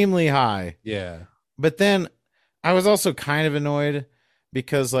extremely high. Yeah. But then I was also kind of annoyed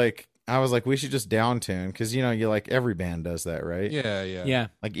because like I was like, we should just downtune because you know you like every band does that, right? Yeah. Yeah.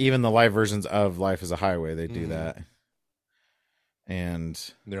 Like even the live versions of Life is a Highway, they do Mhm. that.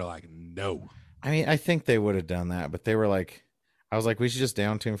 And They're like, no. I mean, I think they would have done that, but they were like, I was like, we should just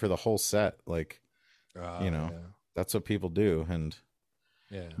downtune for the whole set, like you know. That's what people do. And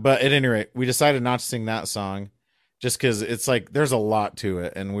Yeah. but at any rate, we decided not to sing that song just because it's like there's a lot to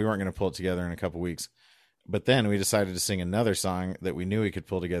it and we weren't going to pull it together in a couple weeks. But then we decided to sing another song that we knew we could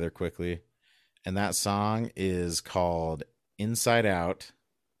pull together quickly. And that song is called Inside Out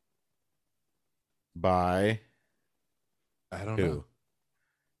by I don't who? know.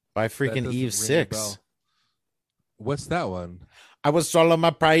 By That freaking doesn't Eve ring a 6. bell. What's that one? I was swallowing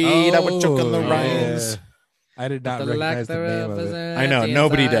my pride. I was choking the Oh, rhymes. yeah. I did not The recognize the name of it. I know,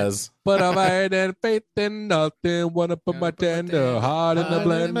 nobody does. But I'm higher than faith in nothing. Wanna put my tender heart in the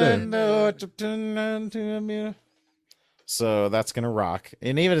blender. So that's gonna rock.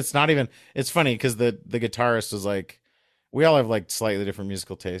 And even it's funny because the guitarist was like, we all have like slightly different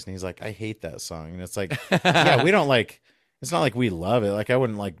musical taste, and he's like, I hate that song. And it's like, yeah, we don't like, it's not like we love it. Like I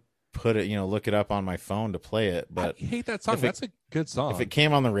wouldn't like put it, look it up on my phone to play it, but I hate that song. That's a good song. if it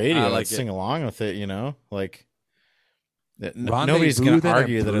came on the radio, I I'd like sing it. along with it, like Rendezvous nobody's gonna that I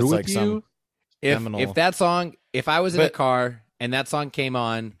argue that brew it's with like some seminal. If that song, if I was in a But- car and that song came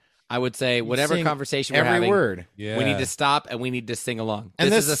on, I would say whatever sing conversation we're every having, word. Yeah. we need to stop and we need to sing along.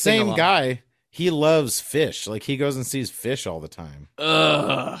 And this is a same sing-along. guy, he loves fish. Like he goes and sees fish all the time.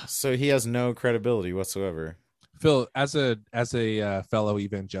 Ugh. So he has no credibility whatsoever. Phil, as a fellow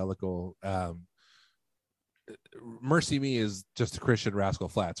evangelical, Mercy Me is just a Christian Rascal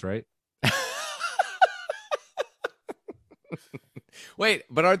Flats, right? Wait,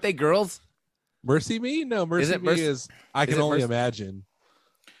 but aren't they girls? Mercy Me? No, Mercy it Me Mercy- is I is can it only Mercy- imagine.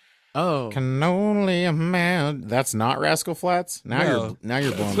 Oh, Can only imagine. That's not Rascal Flats. Now No,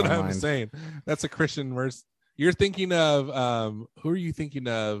 you're That's blowing what my I'm mind. saying. That's a Christian Mercy. You're thinking of who are you thinking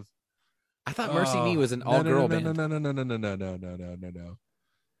of? I thought Mercy Me was an No, all-girl no, band. no, no, no, no, no, no, no, no, no, no, no.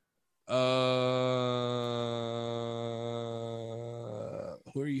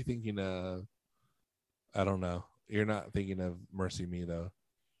 Who are you thinking of? I don't know. You're not thinking of Mercy Me though.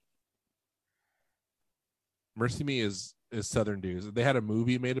 Mercy Me is Southern dudes. They had a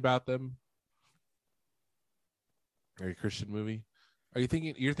movie made about them. Or a Christian movie. You're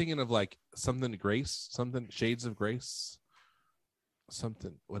thinking of like something Grace, something Shades of Grace,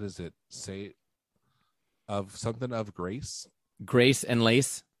 something. What is it? Say of something of Grace. Grace and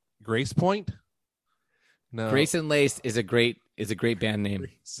Lace. Grace Point. No, Grace and Lace is a great band name.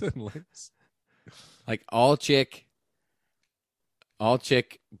 Grace and Lace. Like all chick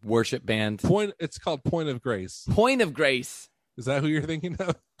worship band. Mm. It's called Point of Grace. Point of Grace, Is that who you're thinking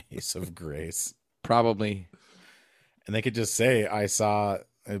of? Ace of Grace. probably. And they could just say,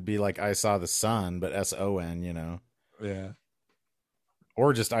 it'd be like I saw the sun, but SON, Yeah.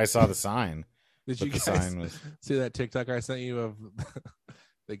 or just I saw the sign. Did But you the guys sign was see that TikTok I sent you of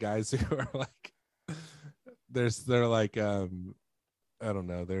the guys who are like, they're like, I don't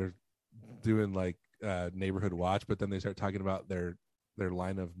know, they're doing like neighborhood watch, but then they start talking about their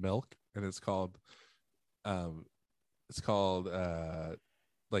line of milk, and it's called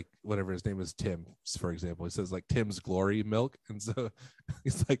like whatever his name is, Tim, for example. He says like Tim's Glory Milk, and so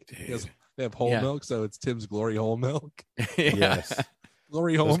he's like they have whole Yeah. milk, so it's Tim's Glory Whole Milk. yes.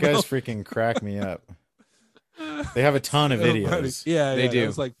 Glory Whole Those guys Milk. freaking crack me up. They have a ton of So funny. videos. Yeah, They do.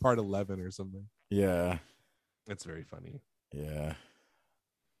 It's like part 11 or something. Yeah. It's very funny. Yeah.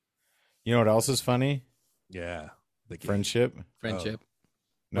 You know what else is funny? Yeah. The game. Friendship. Friendship.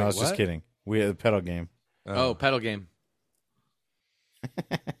 No, Wait, I was just what? kidding. We had a pedal game. Oh, pedal game.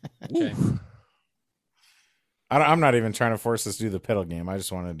 Okay. Oof. I'm not even trying to force us to do the pedal game. I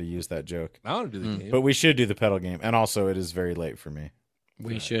just wanted to use that joke. I want to do the game. But we should do the pedal game. And also, it is very late for me.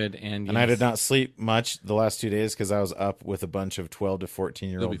 We should. And I yes. did not sleep much the last 2 days because I was up with a bunch of 12 to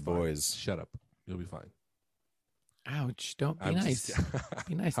 14-year-old You'll be fine. boys. Shut up. You'll be fine. Ouch! Don't be I'm nice. just-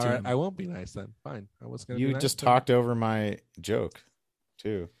 Be nice All to right, him. I won't be nice then. Fine. I was gonna. be You nice just then. talked over my joke,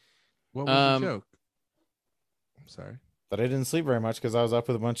 too. What was the joke? I'm sorry. That I didn't sleep very much because I was up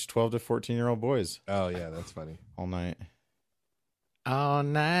with a bunch of 12 to 14-year-old boys Oh yeah, that's funny. all night. All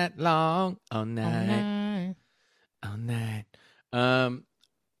night long, all night, all night.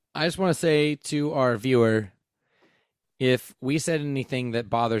 I just want to say to our viewer, if we said anything that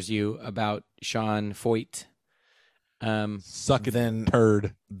bothers you about Sean Feucht, Suck it, Then-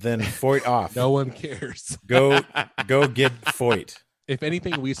 turd. Then Feucht off. No one cares. Go get Feucht. If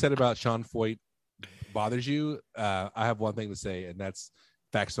anything we said about Sean Feucht bothers you, I have one thing to say, and that's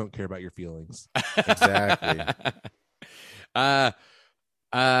facts don't care about your feelings. Exactly. I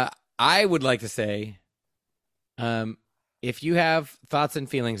would like to say, if you have thoughts and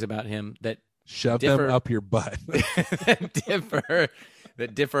feelings about him that Shove differ- them up your butt.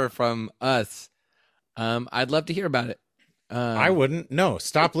 that differ from us, I'd love to hear about it. I wouldn't. No,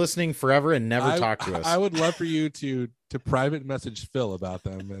 stop listening forever and never talk to us. I would love for you to private message Phil about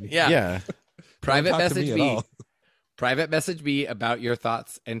them. And yeah. Private Don't talk to message me at me. all. Private message me about your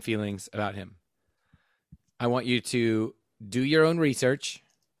thoughts and feelings about him. I want you to do your own research,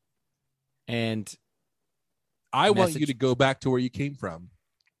 and I want Message- you to go back to where you came from.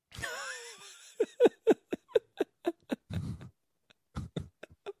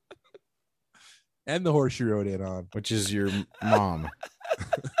 And the horse you rode in on. Which is your mom.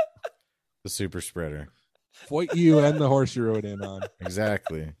 The super spreader. Feucht you and the horse you rode in on.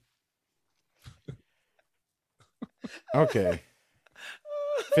 Exactly. Okay.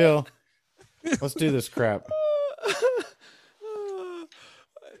 Phil, let's do this crap.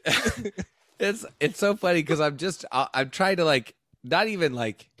 It's so funny because I'm trying to like not even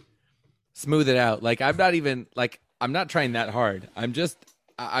like smooth it out. Like I'm not trying that hard.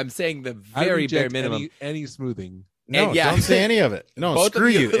 I'm saying the I very bare reject minimum. any smoothing. No, And yeah. don't say any of it. No, Both of screw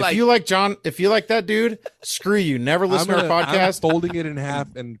you, you. like- If you like that dude, screw you. Never listen to our I'm podcast. folding it in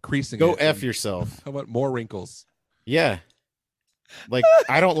half and creasing Go it. F And yourself. How about more wrinkles? Yeah. Like,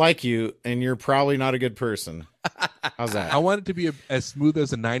 I don't like you, and you're probably not a good person. How's I that? want it to be as smooth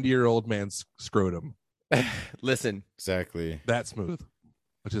as a 90-year-old man's scrotum. Listen, Exactly. That smooth.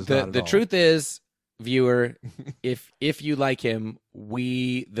 Which is not at the all. truth is, viewer, if you like him,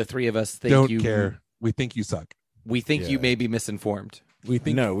 we the three of us think Don't you care. We think you suck. We think you Yeah. may be misinformed. We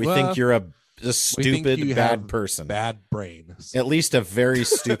think We well, think you're a we think stupid, you bad have person. Bad brains. At least a very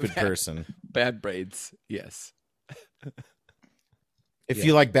stupid person. Bad braids, yes. If Yeah.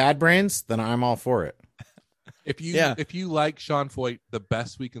 you like bad brains, then I'm all for it. If you Yeah. if you like Sean Feucht, the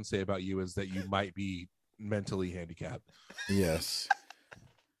best we can say about you is that you might be mentally handicapped. Yes.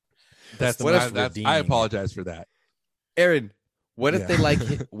 That's the What most if- I redeeming. apologize for that. Aaron, what if Yeah. they like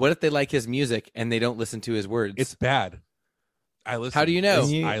what if they like his music and they don't listen to his words? It's bad. I listened. How do you know?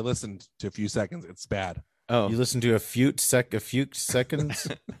 You- I listened to a few seconds. It's bad. oh, You listen to a few seconds.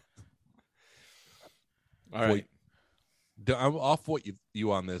 all right. I'm off what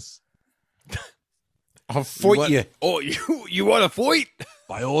you on this. I'll fight you. Oh, you want to fight?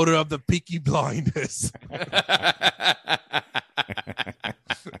 By order of the Peaky Blinders.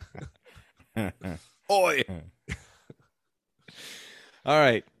 Oi. All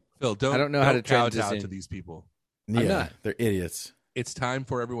right. Phil, don't. I don't know how to kowtow transition. to these people. Yeah, not. they're idiots. It's time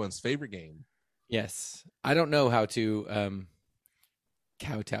for everyone's favorite game. Yes. I don't know how to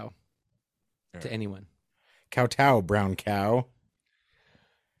kowtow All to right. anyone. Kowtow, brown cow.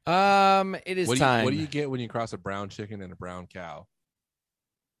 It is time. What do you get when you cross a brown chicken and a brown cow?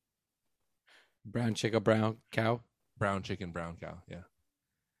 Brown chicken, brown cow. Brown chicken, brown cow. Yeah.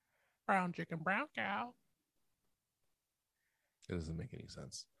 Brown chicken, brown cow. It doesn't make any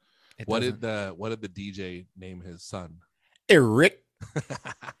sense. It What doesn't. did the DJ name his son? Eric.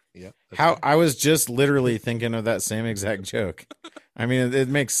 Yep. that's How it. I was just literally thinking of that same exact joke. I mean, it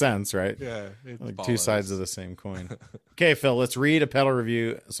makes sense, right? Yeah. it Like two follows. sides of the same coin. Okay, Phil, let's read a pedal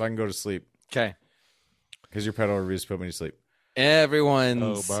review so I can go to sleep. Okay. Because your pedal reviews put me to sleep.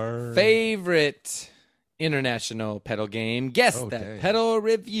 Everyone's Oh, burn. favorite international pedal game. Guess Oh, that dang. pedal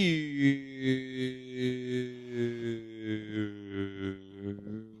review.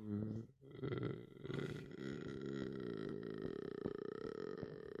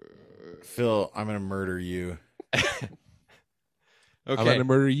 Phil, I'm gonna murder you. I'm Okay. gonna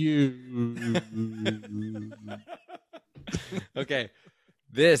murder you. Okay.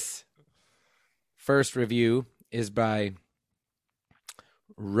 This first review is by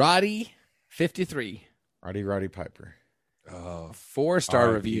Roddy53. Roddy Piper. Oh, 4-star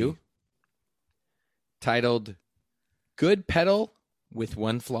R.I.P. review titled Good Pedal with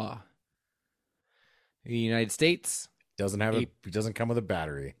One Flaw. The United States, Doesn't have it doesn't come with a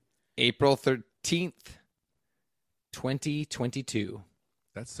battery. April 13th, 2022.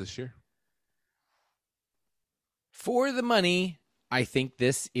 that's this year. For the money, I think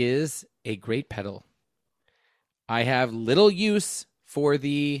this is a great pedal. I have little use for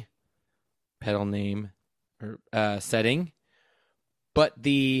the pedal name or setting, but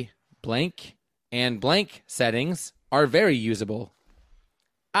the blank and blank settings are very usable.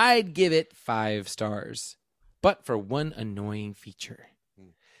 I'd give it 5 stars, but for one annoying feature.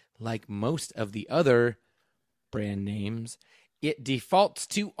 Like most of the other brand names, it defaults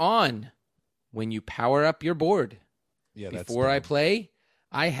to on when you power up your board. Yeah, Before I play,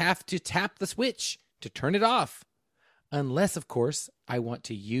 I have to tap the switch to turn it off. Unless, of course, I want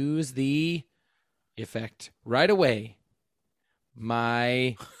to use the effect right away.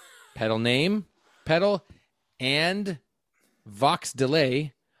 My pedal name, pedal, and Vox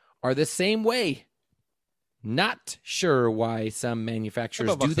delay are the same way. Not sure why some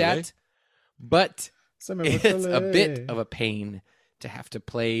manufacturers do that, but it's a bit of a pain to have to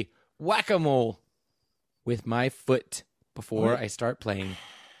play whack-a-mole with my foot before I start playing.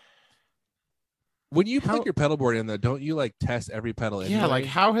 When you plug your pedal board in, though, don't you like test every pedal? Yeah, like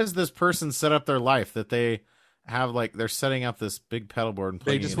how has this person set up their life that they have like they're setting up this big pedal board and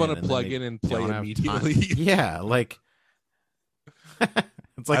they just want to plug in and play immediately? Yeah, like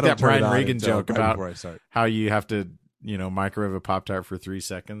it's like that Brian Regan joke about how you have to, microwave a Pop-Tart for 3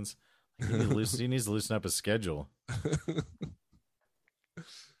 seconds. He needs to loosen up his schedule.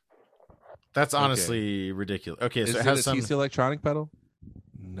 That's honestly ridiculous. Okay, so it has a TC electronic pedal?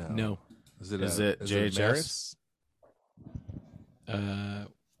 No. Is it JHS? It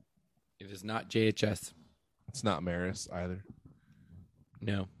is not JHS. It's not Maris either.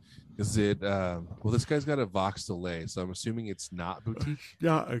 No. Is it? Well, this guy's got a Vox delay, so I'm assuming it's not boutique.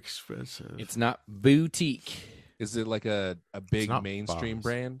 Not expensive. It's not boutique. Is it like a big mainstream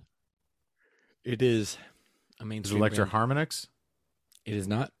brand? It is a mainstream. Is it Electro-Harmonix? It is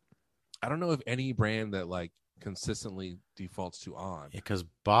not. I don't know of any brand that like consistently defaults to on. Because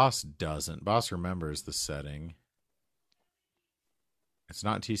Boss doesn't. Boss remembers the setting. It's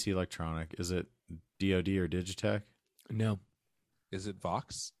not TC Electronic. Is it DoD or Digitech? No. Is it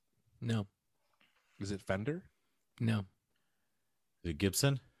Vox? No. Is it Fender? No. Is it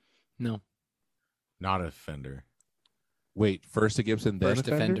Gibson? No. Not a Fender. Wait, first a Gibson, then first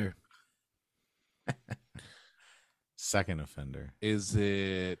a Fender? Second a Fender. Is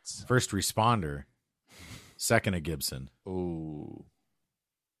it First Responder? Second a Gibson. Oh,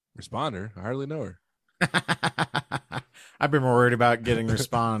 Responder? I hardly know her. I've been worried about getting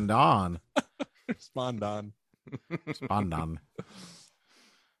Respond on. Respond on. Respond on.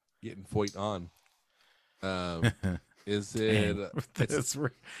 Getting Feucht on. Is it?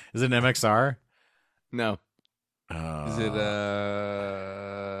 Is it an MXR? No. Is it?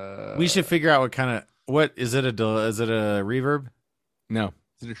 We should figure out what kind of. What is it? Is it a reverb? No.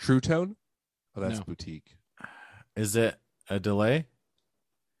 Is it a True Tone? Oh, that's No. boutique. Is it a delay?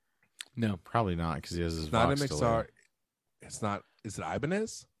 No. Probably not because he has his Not Vox MXR. delay. It's not. Is it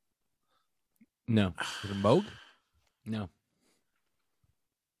Ibanez? No. Is it a Moog? No.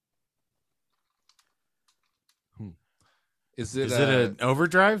 Is it an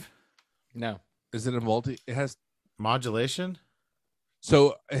overdrive? No. Is it a multi? It has Modulation?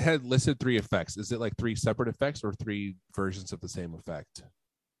 so it had listed 3 effects. Is it like 3 separate effects or 3 versions of the same effect?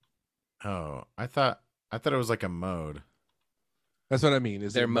 Oh, I thought it was like a mode. That's what I mean.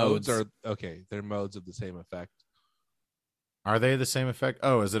 Is They're it modes modes. or okay? They're modes of the same effect. Are they the same effect?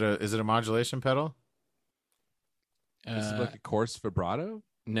 Oh, is it a modulation pedal? Is it like a coarse vibrato?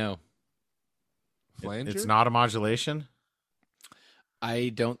 No. Flanger? It's not a modulation. I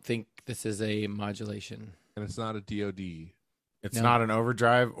don't think this is a modulation. And it's not a DoD. It's No. not an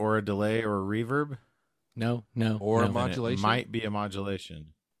overdrive or a delay or a reverb. No. Or a Then it modulation? might be a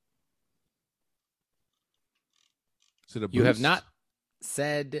modulation. Is it a boost? You have not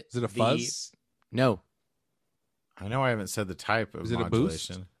said. Is it a fuzz? No. I know I haven't said the type of Is it a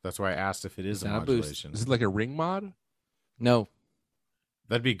modulation. boost? That's why I asked if it is It's a not a boost. modulation. Is it like a ring mod? No.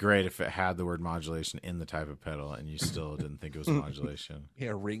 That'd be great if it had the word modulation in the type of pedal and you still didn't think it was a modulation.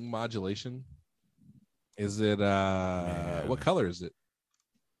 Yeah, ring modulation. Is it Man. what color is it?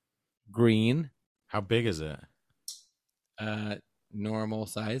 Green. How big is it? Normal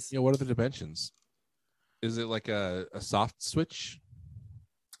size. Yeah, what are the dimensions? Is it like a soft switch?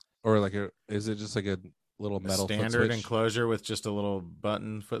 Or like is it just like a little A metal foot standard switch? enclosure with just a little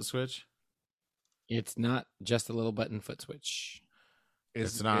button foot switch? It's not just a little button foot switch.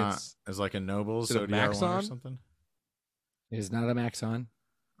 It's like a Nobles Is it a ODR1 or Maxon? something? It is not a Maxon.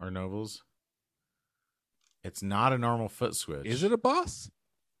 Or Nobles? It's not a normal foot switch. Is it a boss?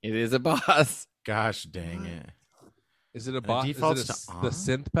 It is a boss. Gosh dang it. Is it a boss? Is defaults it to the on?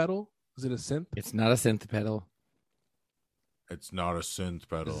 synth pedal? Is it a synth? It's not a synth pedal. It's not a synth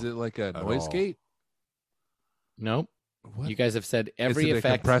pedal. Is it like a at noise all. gate? Nope. What? You guys have said every Is it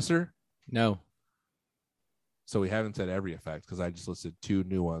effect. a compressor? No. So we haven't said every effect because I just listed 2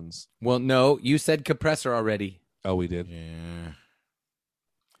 new ones. Well, no, you said compressor already. Oh, we did. Yeah.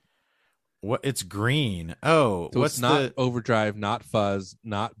 What? It's green. Oh, So what's it's not the overdrive, not fuzz,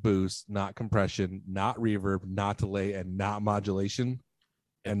 not boost, not compression, not reverb, not delay, and not modulation,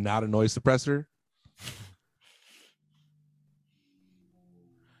 and not a noise suppressor.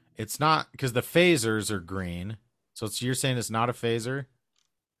 It's not because the phasers are green. So you're saying it's not a phaser?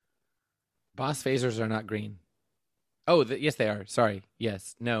 Boss phasers are not green. Oh, yes, they are. Sorry.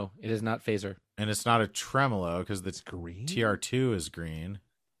 Yes. No, it is not phaser. And it's not a tremolo because the It's green. TR2 is green.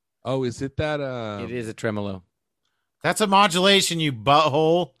 Oh, is it that? It is a tremolo. That's a modulation, you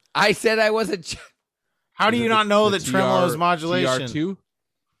butthole. I said I wasn't. How do Is you it not know the that tremolo is modulation? TR2?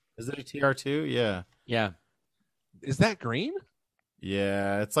 Is it a TR2? Yeah. Yeah. Is that green?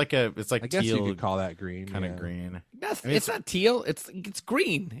 Yeah, it's like I guess teal, you could call that green. kind of yeah. green. That's, I mean, it's not teal. It's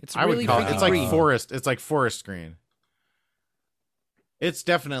green. It's I really would call it. freaking It's like green. forest. It's like forest green. It's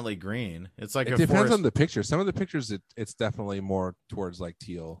definitely green. It's like It a depends forest. on the picture. Some of the pictures, it's definitely more towards like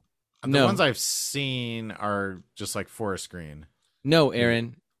teal. The No. ones I've seen are just like forest green. No,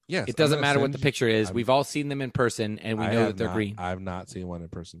 Aaron. Yes, It doesn't I'm gonna matter what send the you- picture is. I'm- We've all seen them in person, and we I know have that they're not- green. I've not seen one in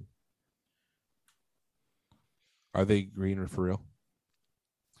person. Are they green or for real?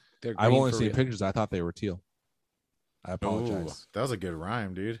 They're I've green only for seen real. pictures. I thought they were teal. I Ooh, apologize. that was a good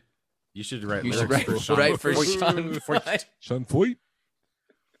rhyme, dude. You should write. You should lyrics write, for Sean. write for Sean. Feucht. Sean Feucht.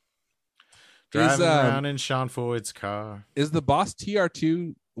 Driving Is, around in Sean Feucht's car. Is the Boss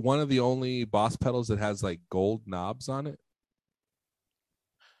TR2 one of the only Boss pedals that has like gold knobs on it?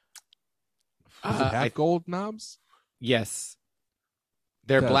 Does it have gold knobs? Yes.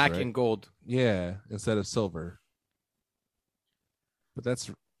 They're It does, black right? and gold. Yeah, instead of silver. But that's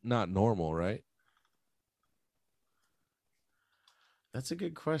not normal, right? That's a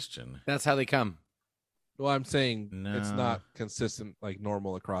good question. That's how they come. Well, I'm saying it's No. not consistent like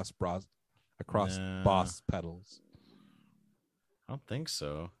normal across No. Boss pedals. I don't think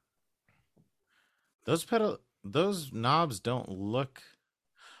so. Those knobs don't look.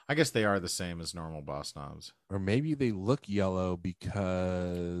 I guess they are the same as normal Boss knobs. Or maybe they look yellow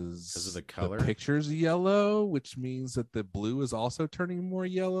because of the color? The picture's yellow, which means that the blue is also turning more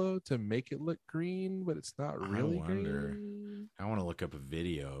yellow to make it look green, but it's not really wonder. green. I want to look up a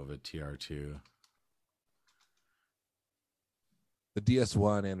video of a TR2. The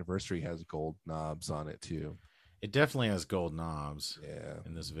DS1 anniversary has gold knobs on it too. It definitely has gold knobs Yeah.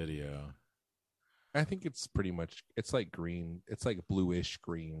 in this video. I think it's pretty much it's like green. It's like bluish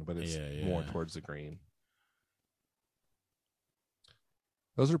green, but it's Yeah, more yeah. towards the green.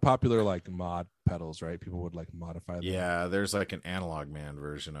 Those are popular like mod pedals, right? People would like modify them. Yeah, there's like an Analog Man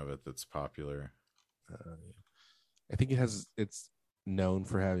version of it that's popular. I think it's known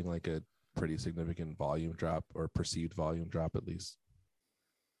for having like a pretty significant volume drop or perceived volume drop at least.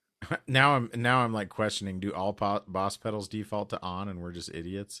 Now I'm like questioning: do all Boss pedals default to on, and we're just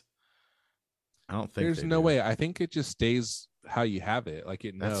idiots? I don't think There's they no do. way. I think it just stays how you have it. Like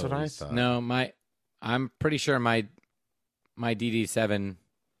it knows. That's what I thought. No, I'm pretty sure my DD7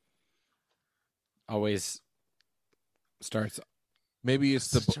 always starts. Maybe it's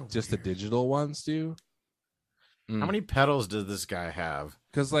Such a just the weird- digital ones do. How many pedals does this guy have?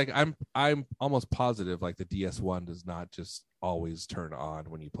 Because like I'm almost positive like the DS1 does not just always turn on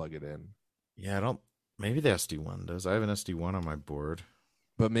when you plug it in. Yeah, I don't. Maybe the SD1 does. I have an SD1 on my board.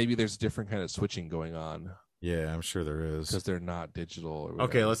 But maybe there's different kind of switching going on Yeah, I'm sure there is. because they're not digital. Or Okay,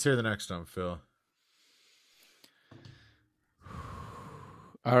 whatever. let's hear the next one, Phil.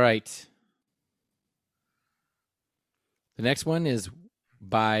 All right. The next one is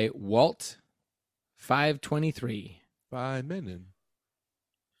by Walt 523. By Menon.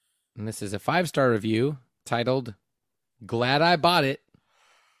 And this is a 5-star review titled Glad I Bought It.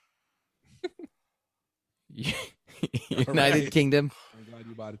 United right. Kingdom. I'm glad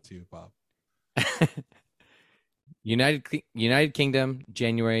you bought it too, Bob. United Kingdom,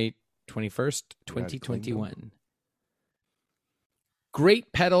 January 21st, United 2021.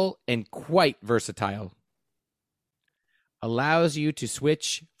 Great pedal and quite versatile. Allows you to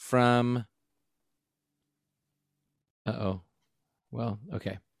switch from... Uh-oh. Well,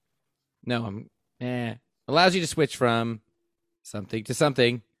 okay. No, allows you to switch from something to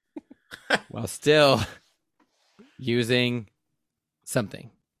something while still using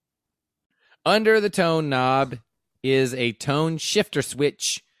something. Under the tone knob is a tone shifter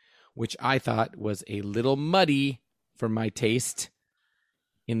switch, which I thought was a little muddy for my taste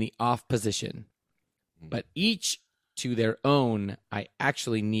in the off position. But each to their own, I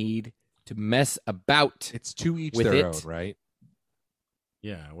actually need to mess about, It's to each with their it. own, right?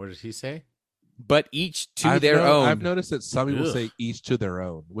 Yeah. What did he say? but each to their own. I've noticed that some people Ugh. say each to their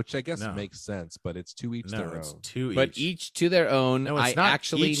own, which I guess No. makes sense, but it's to each No, their it's own. two But each. each to their own. No, it's I not.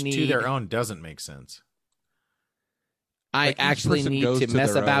 actually Each need to their own doesn't make sense. I Like, each actually person need goes to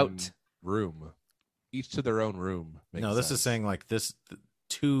mess their about. own room. Each to their own room. No, this is saying like this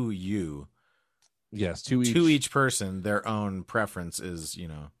to you. Yes, to each person, their own preference is,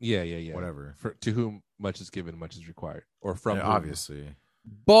 Yeah. whatever. To whom much is given, much is required, or from Yeah, whom. obviously.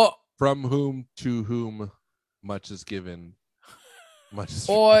 But From whom to whom much is given, much is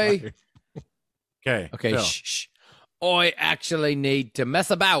Oi. required. okay, Phil. shh. I actually need to mess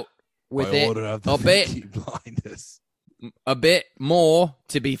about with By it order of the a bit. Peaky Blinders. a bit more,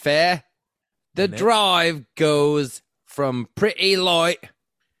 to be fair. The And it- drive goes from pretty light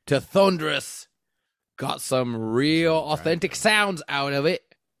to thunderous. Got some real authentic sounds out of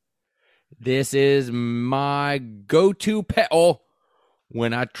it. This is my go-to pedal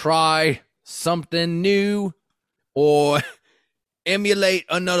when I try something new or emulate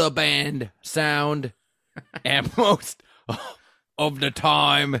another band sound. And most of the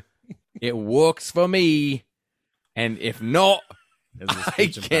time, it works for me. And if not, There's a I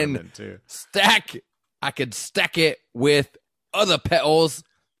speech can impediment, too. I could stack it with other pedals.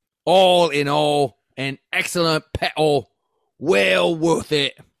 All in all, an excellent pedal. Well worth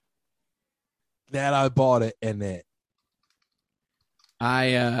it. that I bought it in it.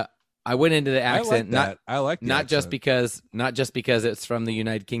 I went into the accent I like the not just accent. because it's from the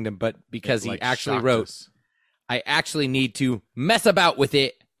United Kingdom, but because It, he actually shocked wrote, us. I actually need to mess about with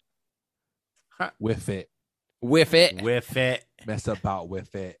it. with it. With it. Mess about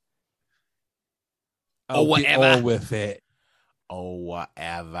with it. Or Get whatever. on with it. Oh,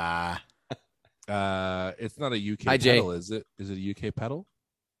 whatever. It's not a UK Hi, Jay. pedal, is it? Is it a UK pedal?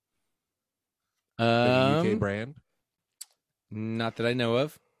 Like a UK brand? Not that I know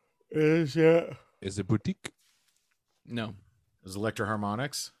of. Is it? Is it boutique? No. Is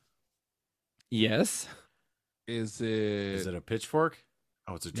Electroharmonics? Yes. Is Is it a pitchfork?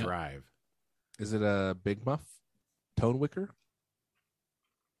 Oh, it's a No. drive. Is it a Big Muff? Tone Wicker?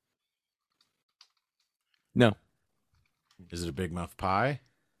 No. Is it a Big Muff Pie?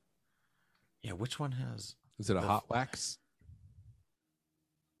 Yeah, which one has... Is it a The- Hot Wax?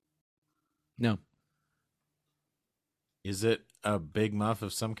 No. Is it a Big Muff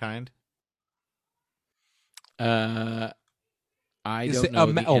of some kind? I Is don't it know a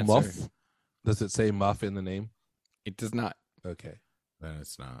the metal answer. muff? Does it say muff in the name? It does not. Okay. Then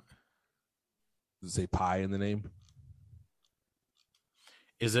it's not. Does it say pie in the name?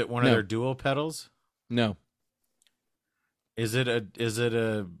 Is it one No. of their dual pedals? No. Is it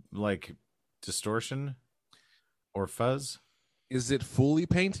a like distortion or fuzz? Is it fully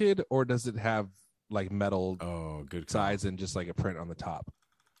painted or does it have like metal Oh, good call. sides and just like a print on the top?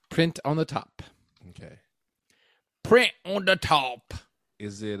 Print on the top. Okay. Print on the top.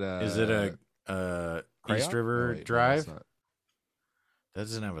 Is it a East crayon? River Oh, wait, no, Drive? it's not. That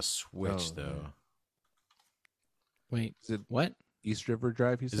doesn't have a switch Oh, though. no. Wait. Is it What? East River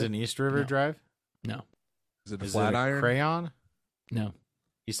Drive? You Is it said? an East River No. Drive? No. Is it a Is flat it a iron? crayon? No.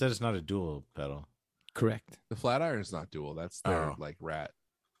 He said it's not a dual pedal. Correct. The flat iron is not dual. That's their Oh. like rat.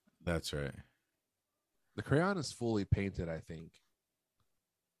 That's right. The crayon is fully painted, I think.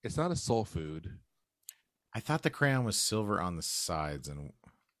 It's not a soul food. I thought the crayon was silver on the sides, and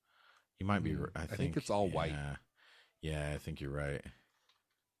you might be. I think it's all white. Yeah, I think you're right.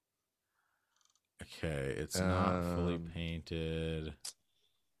 Okay, it's not fully painted.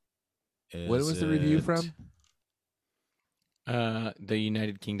 What was the review it- from? The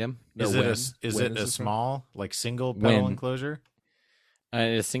United Kingdom. No, Is when? it is When it a this from? small, like single pedal When? enclosure?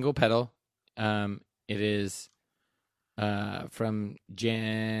 A single pedal. It is from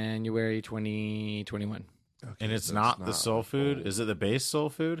January 2021. Okay, And it's so not the soul food. old. Is it the base soul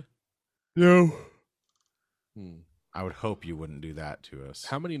food? No. I would hope you wouldn't do that to us.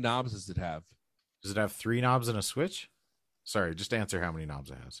 How many knobs does it have? Does it have 3 knobs and a switch? Sorry, just answer how many knobs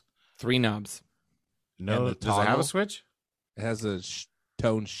it has. 3 knobs. No, the does it have toggle? a switch? It has a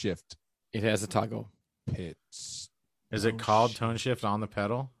tone shift It has a toggle. pitch. Is it called tone shift on the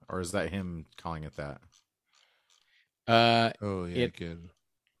pedal, or is that him calling it that? Oh yeah, It- good.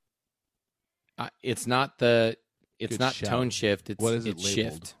 It's not the. It's Good not shout. tone shift. It's What is it it's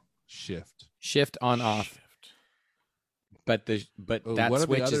labeled? shift. Shift. Shift on off. Shift. But Oh, that what are the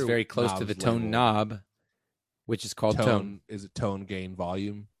switch is other very close to the knobs tone labeled? knob, which is called tone. Is it tone gain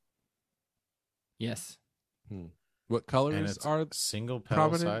volume? Yes. What And colors it's are? single pedal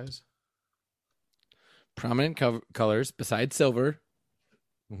prominent? size. Prominent colors besides silver.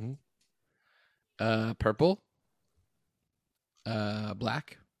 Mm-hmm. Purple.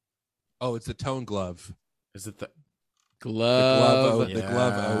 Black. Oh, it's a tone glove. Is it the Glove. The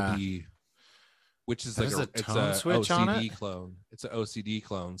glove OD, which is That like has a it's tone a switch on OCD it? clone. It's an OCD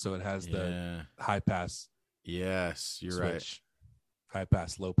clone, so it has the Yeah. high pass Yes, you're right. switch, high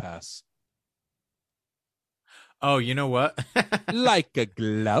pass, low pass, Oh, you know what? like a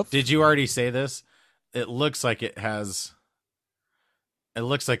glove. Did you already say this? It looks like it has. It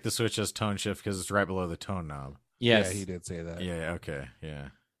looks like the switch has tone shift because it's right below the tone knob. Yes. Yeah, he did say that. Yeah. Okay. Yeah.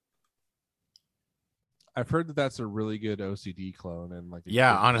 I've heard that that's a really good OCD clone and like a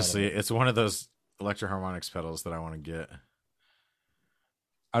Yeah. good Honestly, pedal. it's one of those Electro-Harmonix pedals that I want to get.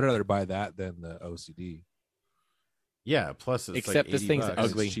 I'd rather buy that than the OCD. Yeah. Plus, it's Except like this $80. thing's And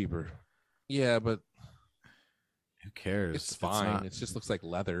ugly. It's cheaper. Yeah, but Who cares? it's fine. not- It just looks like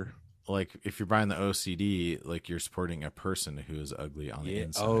leather. like if you're buying the OCD, like you're supporting a person who is ugly on the Yeah.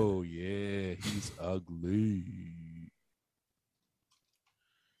 inside. Oh yeah, he's ugly.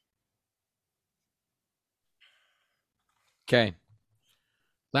 Okay.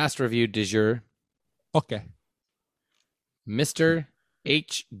 Last review du jour. Okay. Mr.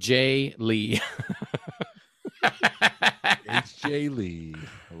 H.J. Lee. H.J. Lee.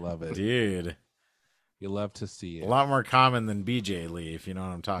 I love it. Dude, You love to see a it. lot more common than BJ Lee, if you know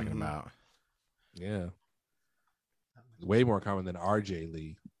what I'm talking Mhm. about. Yeah. Way more common than R.J.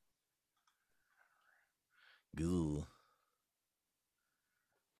 Lee. Goo.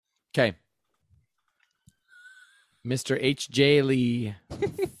 Okay. Mr. H.J. Lee.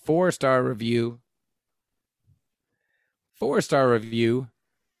 4-star review. 4-star review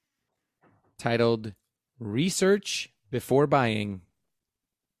titled Research Before Buying.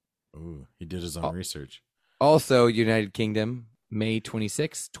 Ooh, he did his own research. Also, United Kingdom, May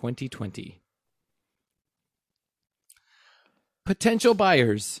 26, 2020. Potential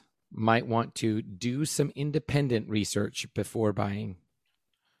buyers might want to do some independent research before buying.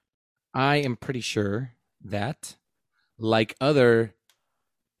 I am pretty sure that, like other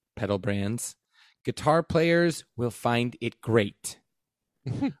pedal brands, guitar players will find it great.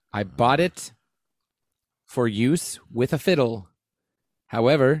 I bought it for use with a fiddle.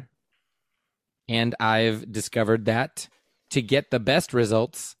 However, and I've discovered that to get the best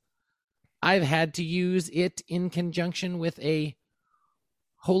results, I've had to use it in conjunction with a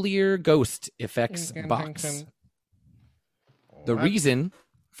Holier Ghost effects box. The reason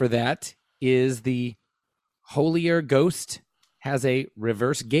for that is the Holier Ghost has a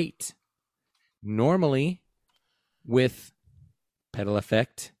reverse gate. Normally, with pedal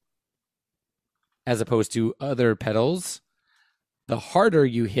effect, as opposed to other pedals, the harder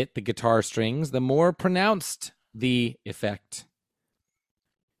you hit the guitar strings, the more pronounced the effect.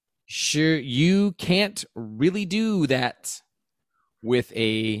 Sure, you can't really do that with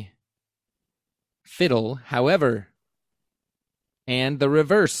a fiddle. However, and the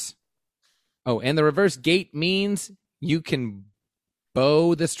reverse gate means you can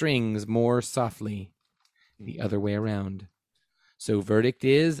bow the strings more softly the other way around. So verdict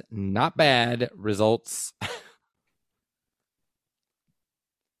is not bad. Results.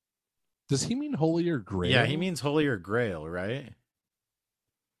 Does he mean holier grail? Yeah, he means Holier Grail, right?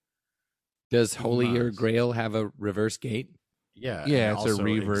 Does Holier Must. Grail have a reverse gate? Yeah. Yeah, and it's a also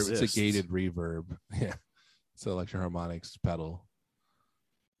reverb. exists. It's a gated reverb. Yeah. It's an Electro-Harmonix pedal.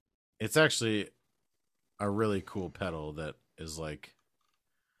 It's actually a really cool pedal that is like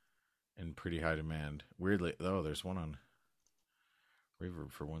in pretty high demand. Weirdly, oh, there's one on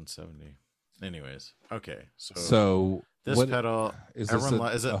Reverb for 170. Anyways, okay. So This what- pedal, is this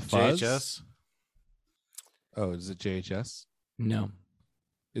everyone is it a fuzz? JHS? Oh, is it JHS? No.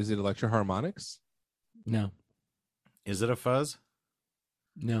 Is it Electro-Harmonix? No. Is it a fuzz?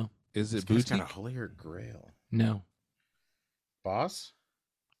 No. Is it This guy's boutique? got a Holier Grail. No. Boss?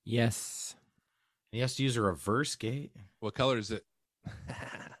 Yes. He has to use a reverse gate. What color is it?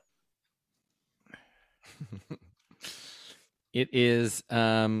 It is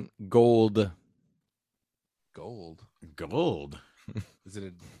gold. Gold. Gold. Is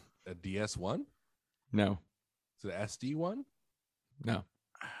it a DS1? No. Is it an SD1? No.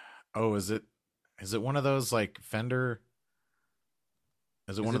 Oh, is it one of those like Fender?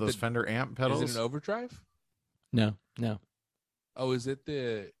 Is it Is one of it those the- Fender amp pedals? Is it an overdrive? No. No. Oh, is it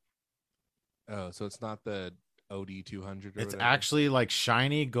the? Oh, so it's not the OD 200. It's actually like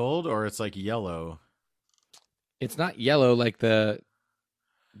shiny gold, or it's like yellow, It's not yellow like the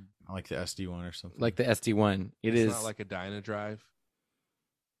like the SD one or something. SD1. It's not like a Dynadrive.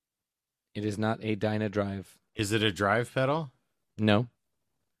 It is not a Dynadrive. Is it a drive pedal? No.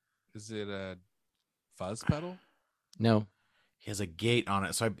 Is it a fuzz pedal? No. He has a gate on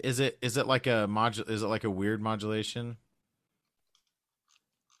it. So is it like a is it like a weird modulation?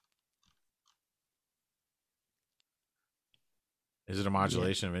 Is it a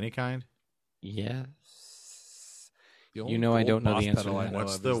modulation of any kind? Yes. The You only know I gold don't know boss the answer to pedal I that. know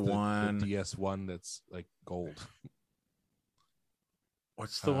What's of the is one- the DS1 that's like gold.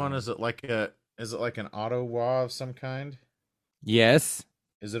 What's the one? Is it like an auto wah of some kind? Yes.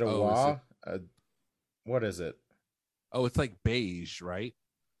 Is it a Oh, wah? What is it? Oh, it's like beige, right?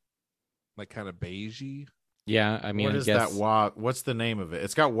 Like kind of beigey. Yeah, I mean, What I is guess that wah? What's the name of it?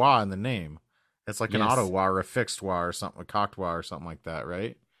 It's got wah in the name. It's like an Yes. auto wah or a fixed wah or something, a cocked wah or something like that,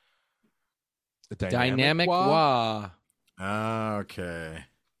 right? The dynamic wah. Okay.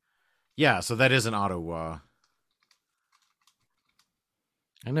 Yeah, so that is an auto wah.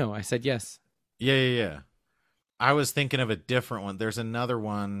 I know. I said yes. Yeah. I was thinking of a different one. There's another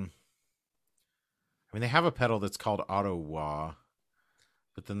one. I mean, they have a pedal that's called auto wah,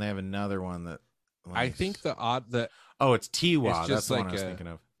 but then they have another one that. I think the Oh, it's T wah. It's That's just the one like I was a- thinking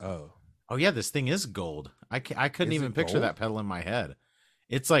of. oh Oh yeah, this thing is gold. I couldn't Is even it picture gold? that pedal in my head.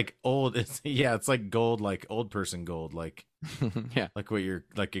 It's like old. It's like gold, like old person gold, like Yeah. like what you're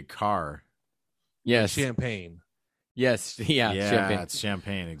like a car. Yes. champagne. Yes. Yeah. Champagne. It's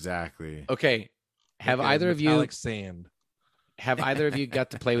champagne, exactly. Okay. Have Like a either of you metallic sand?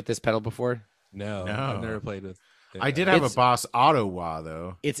 got to play with this pedal before? No, No. I've never played with. I did have a It's- Boss Auto Wah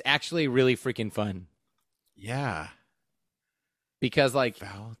though. It's actually really freaking fun Yeah, because like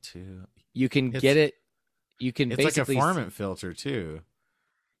Val too. you can It's- get it. You can It's like a basically formant filter too.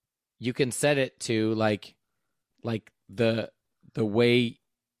 you can set it to like the way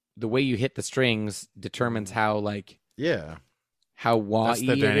you hit the strings determines how like Yeah, how wah that's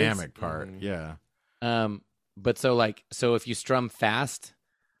the it is. dynamic part. Mhm. Yeah, But so if you strum fast,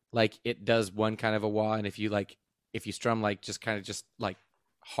 like it does one kind of a wah, and if you strum like just like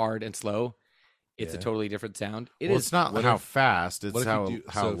hard and slow, it's a Yeah. totally different sound. it's not what how if- fast; it's What if how you do,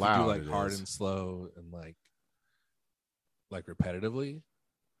 how so if loud you do like it hard is. and slow and like repetitively?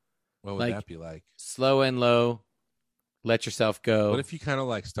 What would Like- that be like? slow and low. Let yourself go. What if you kind of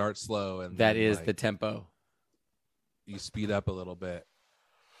like start slow and that then, is like, the tempo? you speed up a little bit,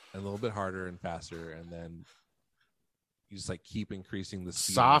 and a little bit harder and faster, and then you just like keep increasing the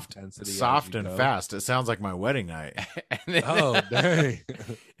speed soft, and intensity, as soft you and go. fast. It sounds like my wedding night. and then, Oh, dang!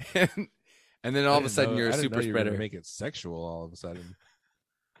 and then all of a sudden you're a I didn't super know you were gonna spreader. Make it sexual all of a sudden.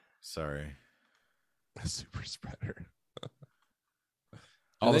 Sorry. A super spreader.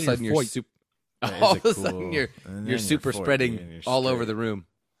 All of And a then sudden your you're Feucht. super. That is All a of a sudden cool- you're and you're then super Feucht, spreading and you're all over straight. the room.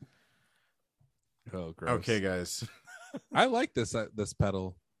 Oh, gross. Okay, guys. I like this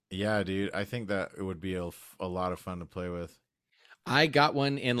pedal. Yeah, dude. I think that it would be a lot of fun to play with. I got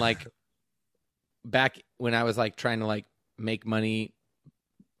one in like back when I was like trying to like make money,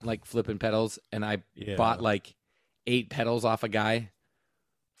 like flipping pedals, and I Yeah. bought like 8 pedals off a guy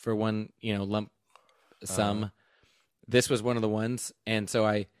for one, lump sum. This was one of the ones, and so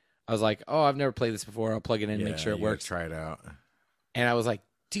I was like, oh, I've never played this before. I'll plug it in, make sure it you gotta works. Try it out. And I was like,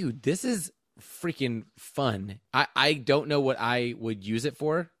 dude, this is freaking fun. I don't know what I would use it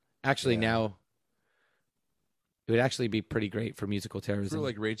for. Actually, Yeah. now it would actually be pretty great for musical For terrorism.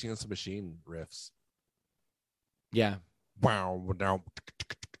 like Rage Against the Machine riffs. Yeah. Wow,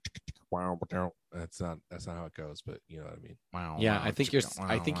 that's not how it goes, but you know what I mean. Wow. Yeah, wow, I think chicka,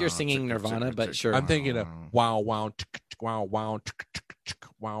 I think you're wow, singing chicka, Nirvana, chicka, but chicka, sure. I'm thinking of wow. wow,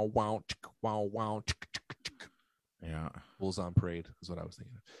 wow. Yeah. Bulls on Parade is what I was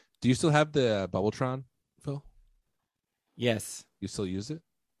thinking of. Do you still have the Bubbletron, Phil? Yes. You still use it?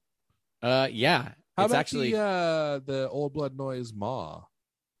 Yeah. How It's about actually the Old Blood Noise Ma?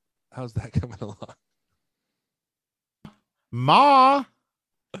 How's that coming along? Ma.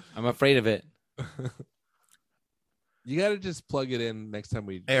 I'm afraid of it. You got to just plug it in next time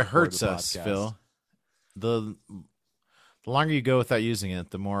we. It record hurts the us, podcast. Phil. The longer you go without using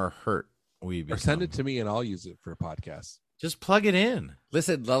it, the more hurt we become. Or send it to me and I'll use it for a podcast. Just plug it in.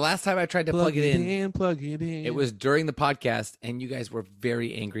 Listen, the last time I tried to plug it in, Plug it in. it was during the podcast, and you guys were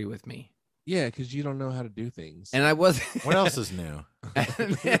very angry with me. Yeah, because you don't know how to do things. And I wasn't. What else is new?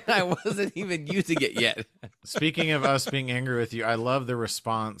 And I wasn't even using it yet. Speaking of us being angry with you, I love the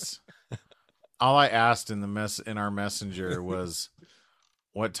response. All I asked in our messenger was,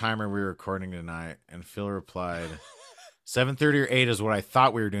 "What time are we recording tonight?" And Phil replied, 7:30 or 8 is what I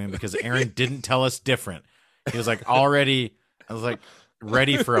thought we were doing because Aaron didn't tell us different. He was like already, I was like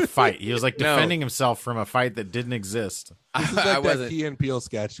ready for a fight. He was like No. defending himself from a fight that didn't exist. This is like I that wasn't. Key and Peele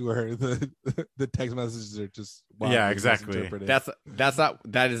sketch where the text messages are just Yeah, exactly. misinterpreted.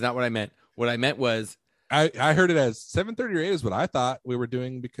 That is not what I meant. What I meant was I heard it as 7:30 or 8 is what I thought we were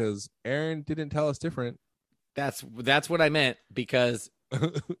doing because Aaron didn't tell us different. That's what I meant because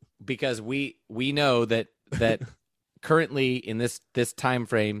we know that currently in this time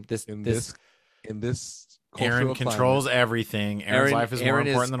frame in this Aaron controls everything. Aaron's life is more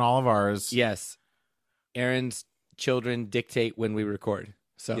important than all of ours. Yes. Aaron's children dictate when we record.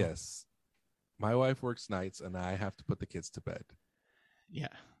 So yes. My wife works nights and I have to put the kids to bed. Yeah.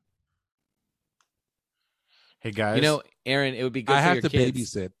 Hey guys. Aaron, it would be good I for have your to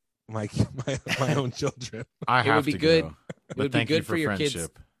kids. babysit my own children. I have would be to good. go. It would be good for your kids.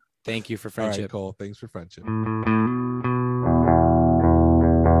 Thank you for All right, friendship. Cole. Thanks for friendship.